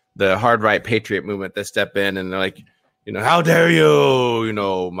the hard right patriot movement that step in and they're like, how dare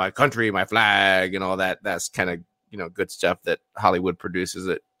you, my country, my flag, and all that. That's kind of good stuff that Hollywood produces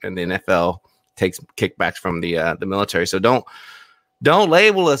it, and the NFL takes kickbacks from the military. So don't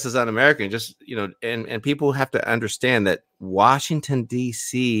label us as un-American. Just and people have to understand that Washington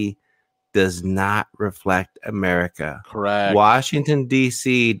D.C. does not reflect America. Correct. Washington,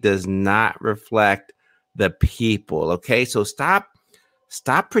 D.C. does not reflect the people. Okay. So stop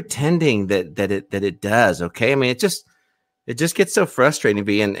pretending that it does. Okay. I mean, it just gets so frustrating,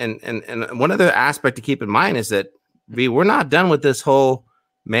 V. And one other aspect to keep in mind is that, V, we're not done with this whole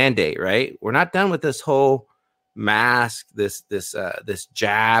mandate, right? We're not done with this whole mask, this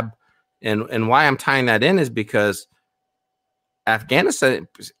jab. And why I'm tying that in is because Afghanistan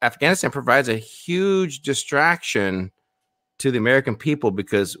provides a huge distraction to the American people,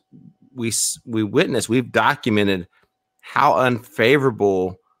 because we've documented how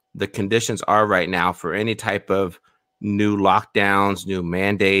unfavorable the conditions are right now for any type of new lockdowns, new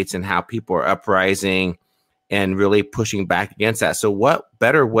mandates, and how people are uprising and really pushing back against that. So what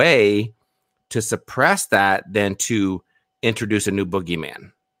better way to suppress that than to introduce a new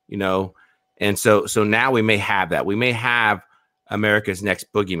boogeyman, And so now we may have that. We may have America's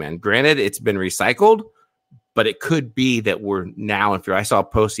next boogeyman. Granted, it's been recycled, but it could be that we're now in fear. I saw a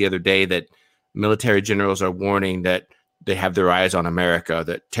post the other day that military generals are warning that they have their eyes on America,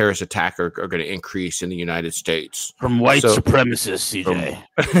 that terrorist attacks are going to increase in the United States. From white supremacists, CJ.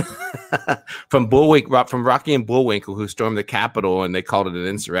 From Rocky and Bullwinkle, who stormed the Capitol, and they called it an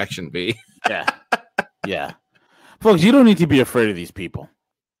insurrection, B. Yeah. Folks, you don't need to be afraid of these people.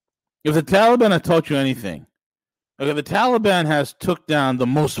 If the Taliban have taught you anything, okay, the Taliban has took down the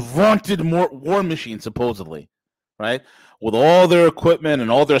most vaunted war machine, supposedly, right? With all their equipment and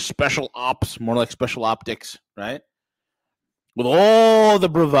all their special ops, more like special optics, right? With all the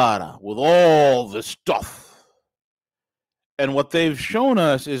bravado, with all the stuff. And what they've shown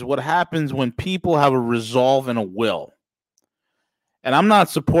us is what happens when people have a resolve and a will. And I'm not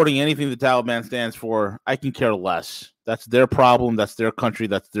supporting anything the Taliban stands for. I can care less. That's their problem. That's their country.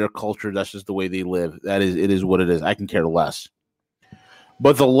 That's their culture. That's just the way they live. It is what it is. I can care less.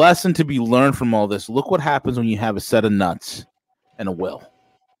 But the lesson to be learned from all this, look what happens when you have a set of nuts and a will.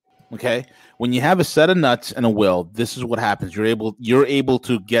 Okay? When you have a set of nuts and a will, this is what happens. You're able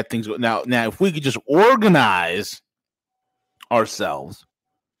to get things now if we could just organize ourselves,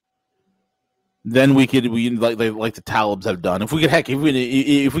 then we like the Talibs have done. If we could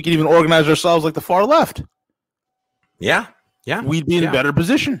if we could even organize ourselves like the far left. Yeah. We'd be in a better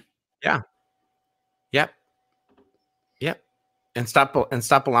position. Yeah. Yep. And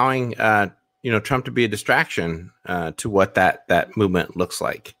stop allowing Trump to be a distraction to what that movement looks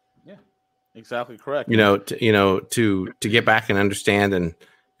like. Yeah. Exactly correct. To get back and understand and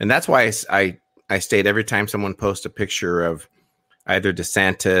that's why I state every time someone posts a picture of either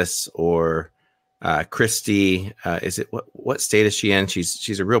DeSantis or Christie, what state is she in?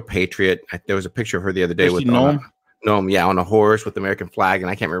 She's a real patriot. There was a picture of her the other day Christie with Noam, on a horse with the American flag, and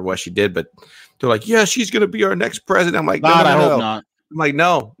I can't remember what she did, but they're like, yeah, she's going to be our next president. I'm like, no. I hope not. I'm like,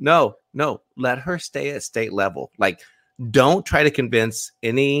 no, let her stay at state level. Like, don't try to convince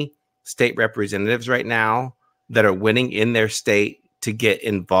any state representatives right now that are winning in their state to get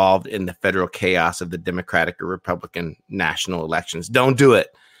involved in the federal chaos of the Democratic or Republican national elections. Don't do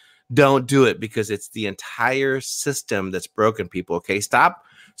it. Don't do it, because it's the entire system that's broken, people. Okay, stop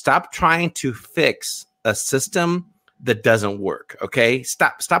trying to fix a system that doesn't work. Okay,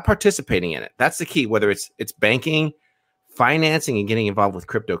 stop participating in it. That's the key. Whether it's banking, financing, and getting involved with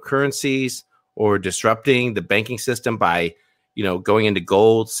cryptocurrencies, or disrupting the banking system by going into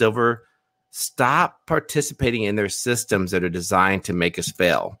gold, silver. Stop participating in their systems that are designed to make us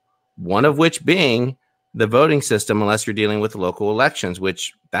fail. One of which being the voting system, unless you're dealing with local elections,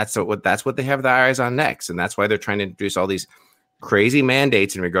 which that's what they have their eyes on next. And that's why they're trying to introduce all these crazy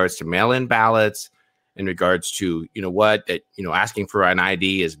mandates in regards to mail-in ballots, in regards to, asking for an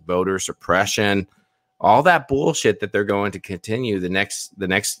ID is voter suppression, all that bullshit that they're going to continue the next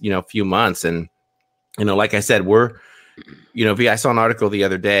few months. And, like I said, I saw an article the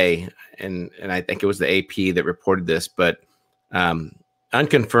other day, and I think it was the AP that reported this, but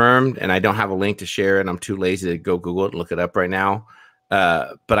unconfirmed, and I don't have a link to share, and I'm too lazy to go Google it and look it up right now.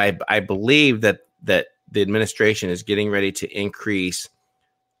 But I believe that the administration is getting ready to increase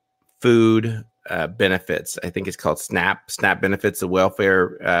food benefits. I think it's called SNAP benefits, the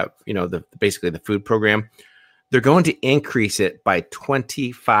welfare, basically the food program. They're going to increase it by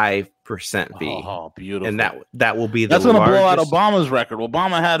 25%. Oh, beautiful! And that will be that's going to blow out Obama's record.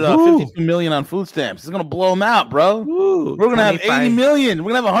 Obama had 52 million on food stamps. It's going to blow them out, bro. We're going to have 80 million.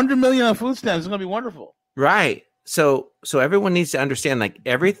 We're going to have 100 million on food stamps. It's going to be wonderful, right? So everyone needs to understand, like,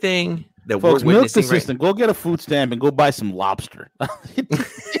 everything that folks, we're witnessing. Milk the system. Go get a food stamp and go buy some lobster.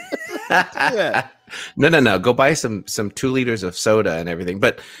 Yeah. No. Go buy some 2 liters of soda and everything.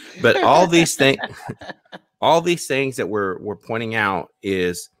 But all these things, that we're pointing out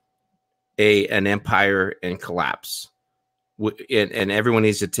is an empire in collapse, and everyone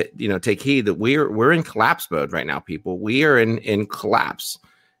needs to take heed that we're in collapse mode right now, people. We are in collapse,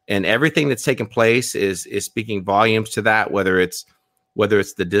 and everything that's taken place is speaking volumes to that. Whether it's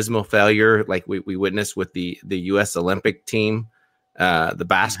the dismal failure like we witnessed with the U.S. Olympic team, the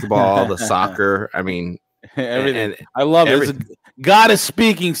basketball, the soccer. I mean, everything. I love it. God is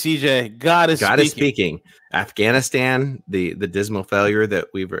speaking, CJ. God is speaking. Afghanistan, the dismal failure that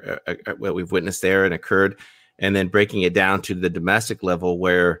we've witnessed there and occurred, and then breaking it down to the domestic level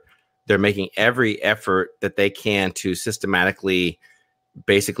where they're making every effort that they can to systematically,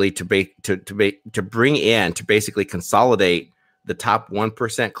 basically to bring in, to basically consolidate the top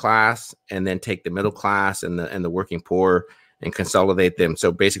 1% class, and then take the middle class and the working poor and consolidate them.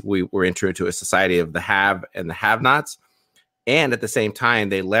 So basically, we're entering into a society of the have and the have-nots. And at the same time,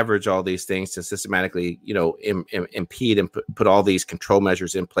 they leverage all these things to systematically, impede and put all these control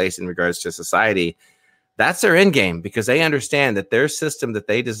measures in place in regards to society. That's their end game, because they understand that their system that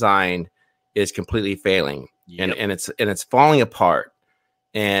they designed is completely failing. Yep. and it's falling apart.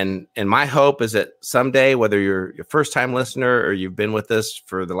 And my hope is that someday, whether you're a first time listener or you've been with us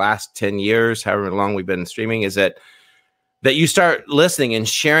for the last 10 years, however long we've been streaming, is that you start listening and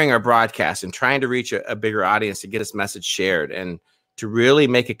sharing our broadcast and trying to reach a bigger audience to get this message shared and to really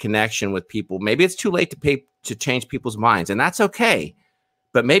make a connection with people. Maybe it's too late to change people's minds, and that's okay.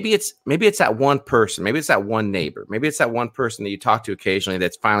 But maybe it's that one person, maybe it's that one neighbor, maybe it's that one person that you talk to occasionally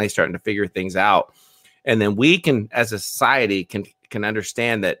that's finally starting to figure things out. And then we can, as a society, can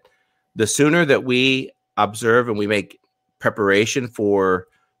understand that the sooner that we observe and we make preparation for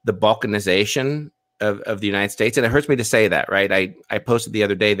the balkanization of the United States. And it hurts me to say that, right? I posted the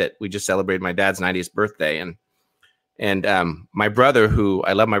other day that we just celebrated my dad's 90th birthday. And And my brother, who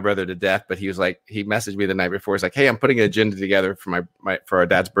I love my brother to death, but he messaged me the night before. He's like, "Hey, I'm putting an agenda together for for our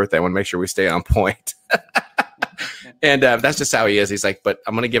dad's birthday. I want to make sure we stay on point." And that's just how he is. He's like, "But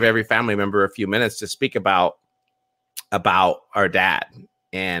I'm going to give every family member a few minutes to speak about our dad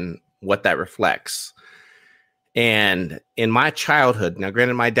and what that reflects." And in my childhood, now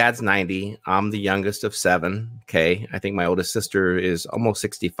granted, my dad's 90. I'm the youngest of 7. Okay, I think my oldest sister is almost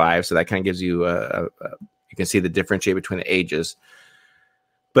 65, so that kind of gives you you can see the differentiate between the ages.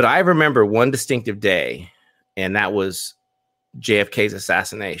 But I remember one distinctive day, and that was JFK's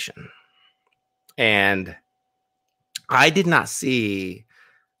assassination. And I did not see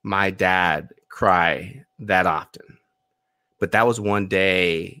my dad cry that often. But that was one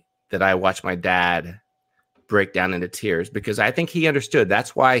day that I watched my dad break down into tears, because I think he understood.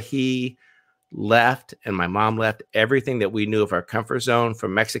 That's why he left, and my mom left everything that we knew of our comfort zone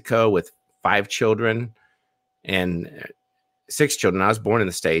from Mexico with 5 children and 6 children. I was born in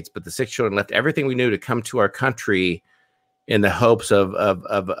the States, but the 6 children left everything we knew to come to our country in the hopes of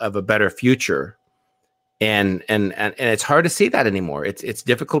a better future. And it's hard to see that anymore. It's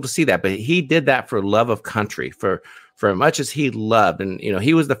difficult to see that, but he did that for love of country, for much as he loved. And,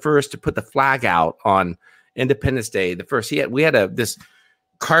 he was the first to put the flag out on Independence Day. We had this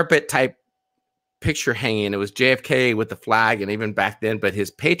carpet type picture hanging. It was JFK with the flag, and even back then, but his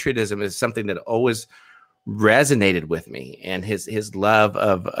patriotism is something that always resonated with me, and his love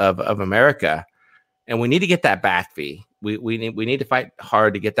of America. And we need to get that back, V. We need to fight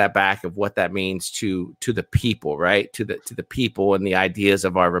hard to get that back, of what that means to the people, right? To the people and the ideas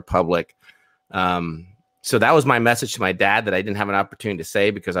of our republic. So that was my message to my dad that I didn't have an opportunity to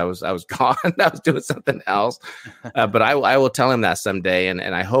say because I was gone. I was doing something else. But I will tell him that someday,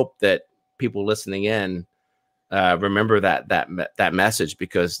 and I hope that people listening in remember that message,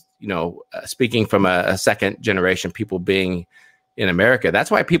 because speaking from a second generation people being in America,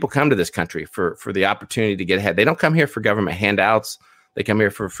 that's why people come to this country, for the opportunity to get ahead. They don't come here for government handouts. They come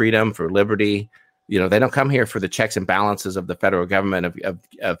here for freedom, for liberty. They don't come here for the checks and balances of the federal government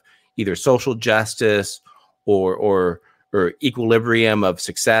of either social justice or equilibrium of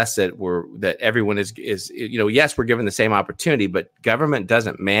success that everyone is yes, we're given the same opportunity, but government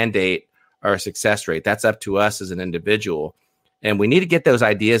doesn't mandate our success rate. That's up to us as an individual. And we need to get those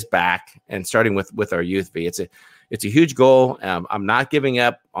ideas back, and starting with our youth. V. It's a huge goal. I'm not giving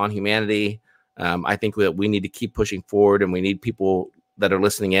up on humanity. I think that we need to keep pushing forward, and we need people that are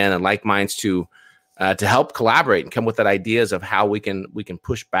listening in and like minds to help collaborate and come with that ideas of how we can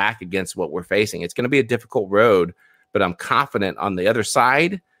push back against what we're facing. It's going to be a difficult road, but I'm confident on the other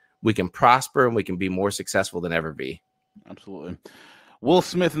side we can prosper and we can be more successful than ever. Be. Absolutely. Will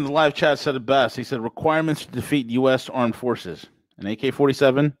Smith in the live chat said it best. He said requirements to defeat U.S. armed forces: an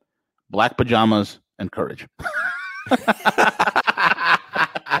AK-47, black pajamas, and courage. That's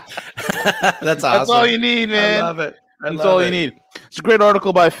awesome. That's all you need, man. I love it. That's all you need. It's a great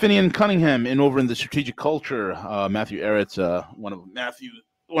article by Finian Cunningham over in the Strategic Culture. Matthew Eretz, one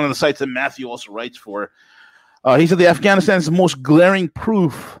of the sites that Matthew also writes for. He said the Afghanistan is the most glaring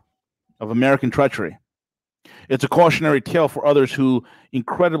proof of American treachery. It's a cautionary tale for others who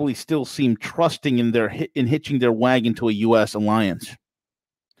incredibly still seem trusting in hitching their wagon to a U.S. alliance.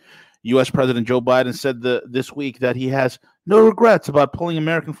 U.S. President Joe Biden said this week that he has no regrets about pulling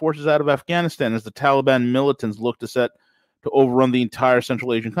American forces out of Afghanistan as the Taliban militants look to overrun the entire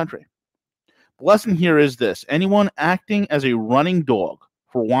Central Asian country. The lesson here is this: anyone acting as a running dog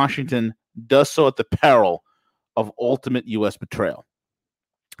for Washington does so at the peril of ultimate U.S. betrayal.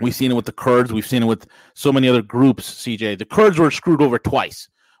 We've seen it with the Kurds. We've seen it with so many other groups, CJ. The Kurds were screwed over twice.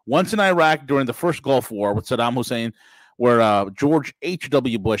 Once in Iraq during the first Gulf War with Saddam Hussein, where George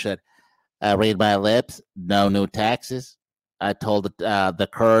H.W. Bush said, read my lips, no new taxes. I told the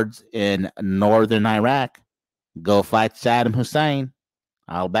Kurds in northern Iraq, go fight Saddam Hussein.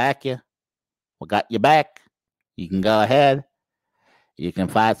 I'll back you. We got your back. You can go ahead. You can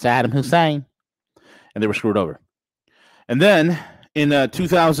fight Saddam Hussein. And they were screwed over. And then in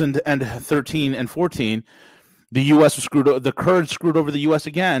 2013 and 14, the U.S. was screwed over. The Kurds screwed over the U.S.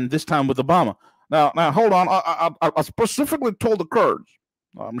 again, this time with Obama. Now hold on. I specifically told the Kurds,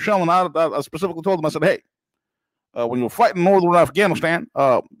 Michelle and I specifically told them, I said, hey, when you're fighting northern Afghanistan,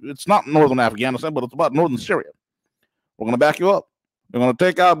 it's not northern Afghanistan, but it's about northern Syria. We're going to back you up. We're going to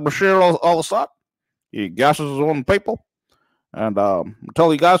take out Bashar al-Assad. He gasses his own people. And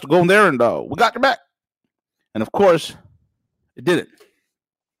tell you guys to go in there, and we got your back. And, of course, it didn't.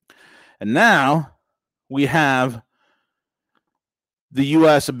 And now we have the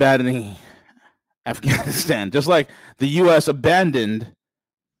U.S. abandoning Afghanistan, just like the U.S. abandoned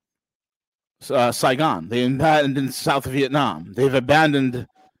Saigon. They abandoned South Vietnam. They've abandoned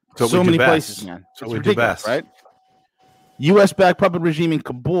so many places, man. It's ridiculous, right? U.S.-backed puppet regime in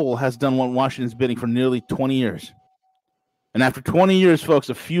Kabul has done what Washington's bidding for nearly 20 years. And after 20 years, folks,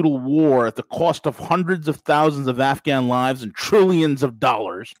 of feudal war at the cost of hundreds of thousands of Afghan lives and trillions of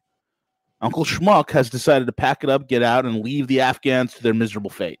dollars, Uncle Schmuck has decided to pack it up, get out, and leave the Afghans to their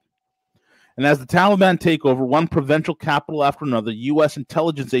miserable fate. And as the Taliban take over one provincial capital after another, U.S.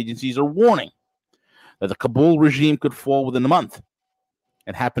 intelligence agencies are warning that the Kabul regime could fall within a month.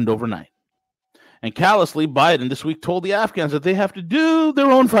 It happened overnight. And callously, Biden this week told the Afghans that they have to do their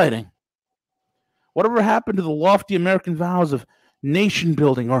own fighting. Whatever happened to the lofty American vows of nation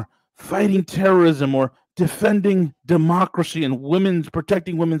building or fighting terrorism or defending democracy and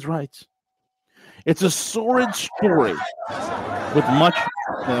protecting women's rights? It's a sordid story with much.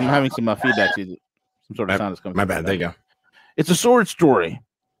 I'm having some feedback. Some sort of sound is coming. My bad. There you go. It's a sordid story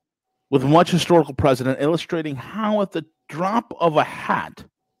with much historical precedent, illustrating how, at the drop of a hat,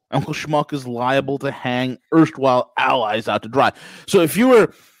 Uncle Schmuck is liable to hang erstwhile allies out to dry. So if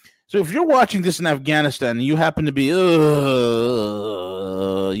you're watching this in Afghanistan, and you happen to be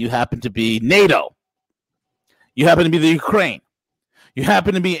NATO, you happen to be the Ukraine, you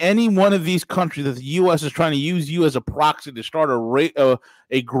happen to be any one of these countries that the U.S. is trying to use you as a proxy to start a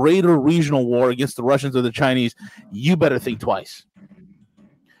greater regional war against the Russians or the Chinese, you better think twice.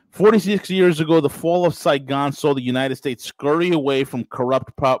 46 years ago, the fall of Saigon saw the United States scurry away from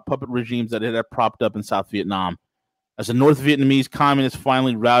corrupt puppet regimes that it had propped up in South Vietnam, as the North Vietnamese communists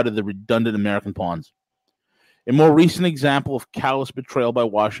finally routed the redundant American pawns. A more recent example of callous betrayal by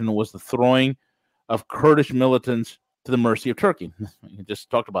Washington was the throwing of Kurdish militants to the mercy of Turkey. We just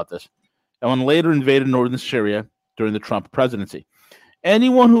talked about this. And when later invaded northern Syria during the Trump presidency.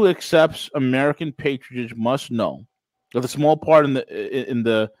 Anyone who accepts American patronage must know that the small part in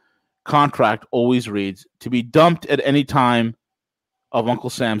the contract always reads, to be dumped at any time of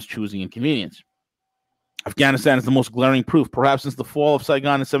Uncle Sam's choosing and convenience. Afghanistan is the most glaring proof, perhaps since the fall of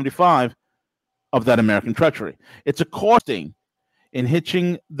Saigon in 1975, of that American treachery. It's a costing in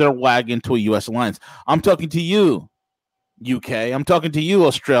hitching their wagon to a U.S. alliance. I'm talking to you, UK. I'm talking to you,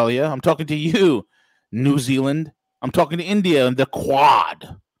 Australia. I'm talking to you, New Zealand. I'm talking to India and the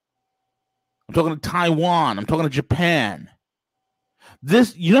Quad. I'm talking to Taiwan. I'm talking to Japan.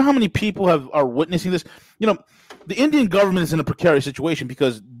 You know how many people are witnessing this? You know, the Indian government is in a precarious situation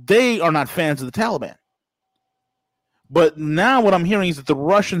because they are not fans of the Taliban. But now what I'm hearing is that the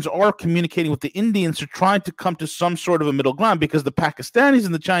Russians are communicating with the Indians to try to come to some sort of a middle ground, because the Pakistanis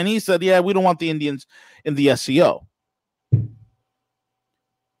and the Chinese said, yeah, we don't want the Indians in the SCO.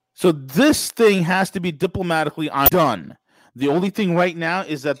 So this thing has to be diplomatically done. The only thing right now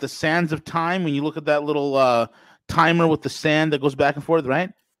is that the sands of time, when you look at that little timer with the sand that goes back and forth,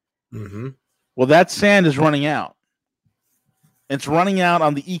 right? Mm-hmm. Well, that sand is running out. It's running out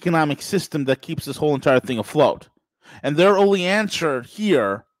on the economic system that keeps this whole entire thing afloat. And their only answer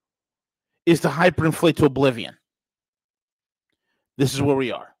here is to hyperinflate to oblivion. This is where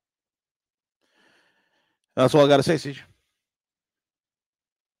we are. That's all I got to say, Siege.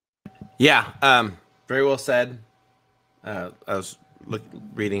 Yeah, very well said. I was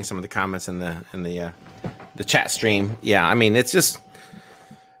reading some of the comments in the chat stream. Yeah, I mean, it's just,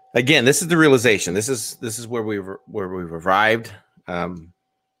 again, this is the realization. This is where we've arrived.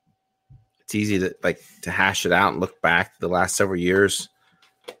 It's easy to hash it out and look back the last several years.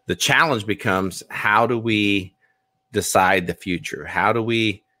 The challenge becomes, how do we decide the future? How do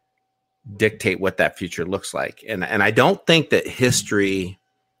we dictate what that future looks like? And I don't think that history,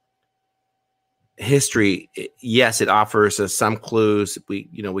 yes, it offers us some clues. We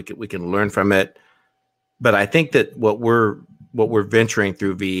can learn from it, but I think that what we're venturing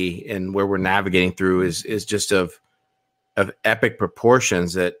through, V, and where we're navigating through is just of epic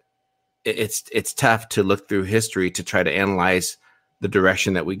proportions that it's tough to look through history to try to analyze the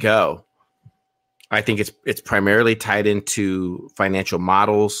direction that we go. I think it's primarily tied into financial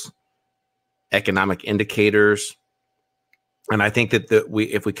models, economic indicators. And I think that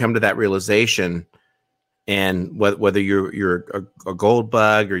if we come to that realization, and whether you're a gold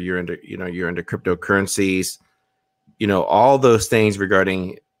bug or you're into cryptocurrencies, all those things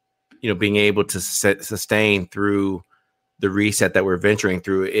regarding being able to sustain through the reset that we're venturing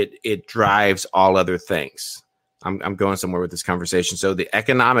through, it drives all other things. I'm going somewhere with this conversation. So the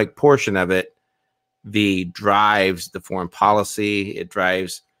economic portion of it, drives the foreign policy. It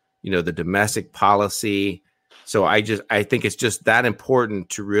drives the domestic policy. So I think it's just that important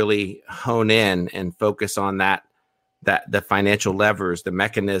to really hone in and focus on that the financial levers, the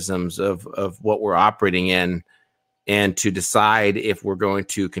mechanisms of what we're operating in, and to decide if we're going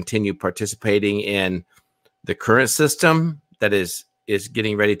to continue participating in the current system that is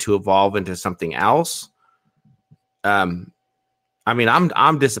getting ready to evolve into something else. I mean,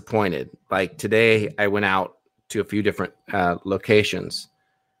 I'm disappointed. Like today, I went out to a few different locations,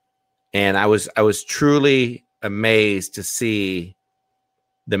 and I was truly amazed to see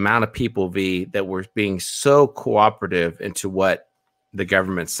the amount of people that were being so cooperative into what the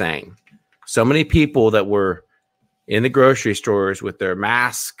government's saying. So many people that were in the grocery stores with their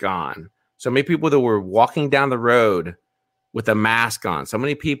masks on. So many people that were walking down the road with a mask on. So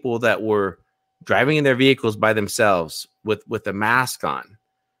many people that were driving in their vehicles by themselves with a mask on.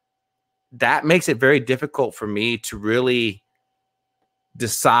 That makes it very difficult for me to really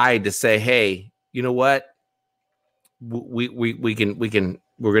decide to say, hey, you know what? We're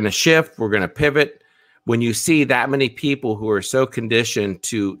going to shift. We're going to pivot. When you see that many people who are so conditioned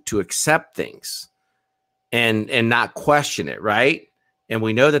to accept things and not question it, right? And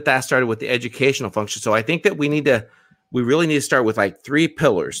we know that started with the educational function. So I think that we really need to start with like three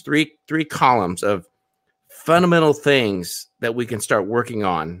pillars, three columns of fundamental things that we can start working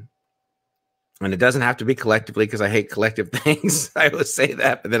on. And it doesn't have to be collectively, because I hate collective things. I always say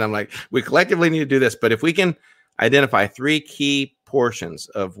that, but then I'm like, we collectively need to do this. But if we can identify three key portions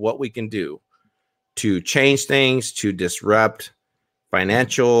of what we can do to change things, to disrupt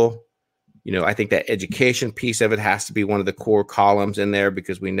financial, I think that education piece of it has to be one of the core columns in there,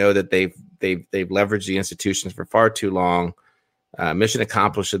 because we know that they've leveraged the institutions for far too long. Mission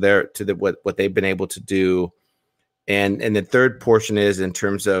accomplished what they've been able to do. And the third portion is in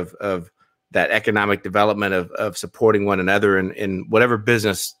terms of that economic development of supporting one another in whatever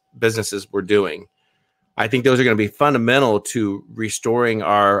businesses we're doing. I think those are going to be fundamental to restoring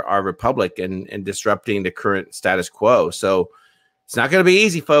our republic and disrupting the current status quo. So it's not going to be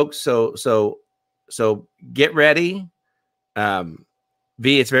easy, folks. So get ready.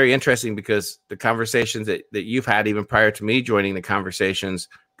 V, it's very interesting because the conversations that you've had even prior to me joining the conversations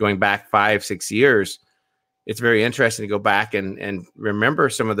going back 5-6 years, it's very interesting to go back and remember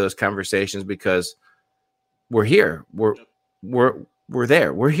some of those conversations, because we're here. We're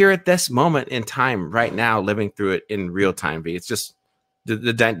there. We're here at this moment in time right now, living through it in real time. V, it's just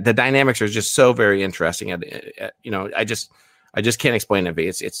the dynamics are just so very interesting. I just can't explain it. V,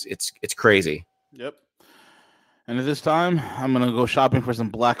 it's crazy. Yep. And at this time, I'm gonna go shopping for some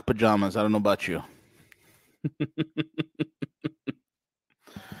black pajamas. I don't know about you.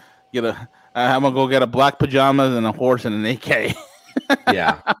 I'm gonna go get a black pajamas and a horse and an AK.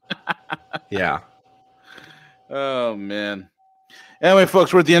 Yeah. Oh man. Anyway,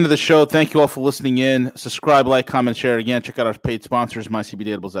 folks, we're at the end of the show. Thank you all for listening in. Subscribe, like, comment, share. Again, check out our paid sponsors,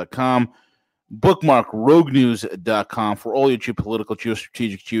 mycbdatables.com. Bookmark roguenews.com for all your geopolitical,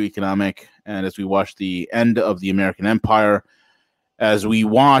 geostrategic, geoeconomic, and as we watch the end of the American empire, as we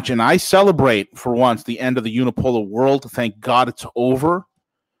watch, and I celebrate for once the end of the unipolar world. Thank God it's over.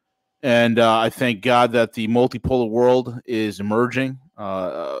 And I thank God that the multipolar world is emerging,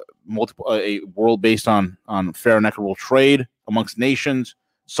 a world based on fair and equitable trade amongst nations,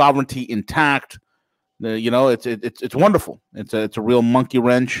 sovereignty intact. It's wonderful. It's a real monkey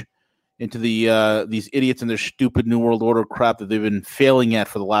wrench into these idiots and their stupid New World Order crap that they've been failing at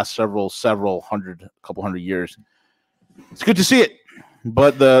for the last couple hundred years. It's good to see it.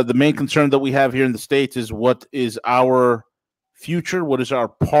 But the main concern that we have here in the States is what is our future, what is our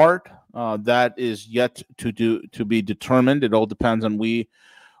part. That is yet to be determined. It all depends on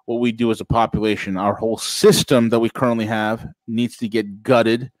what we do as a population. Our whole system that we currently have needs to get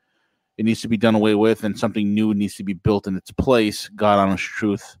gutted. It needs to be done away with, and something new needs to be built in its place. God honest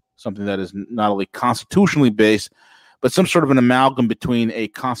truth. Something that is not only constitutionally based, but some sort of an amalgam between a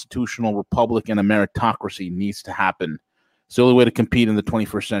constitutional republic and a meritocracy needs to happen. It's the only way to compete in the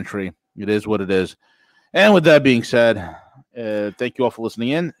 21st century. It is what it is. And with that being said, thank you all for listening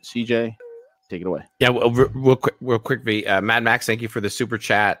in. CJ, take it away. Yeah, well, real quick, V. Mad Max, thank you for the super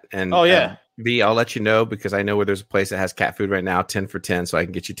chat. And V, I'll let you know, because I know where there's a place that has cat food right now, 10 for 10, so I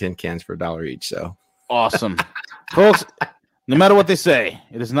can get you 10 cans for $1 each. So awesome, folks. No matter what they say,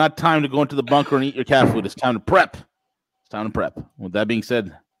 it is not time to go into the bunker and eat your cat food. It's time to prep. With that being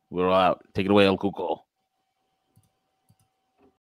said, we're all out. Take it away, El Cuco.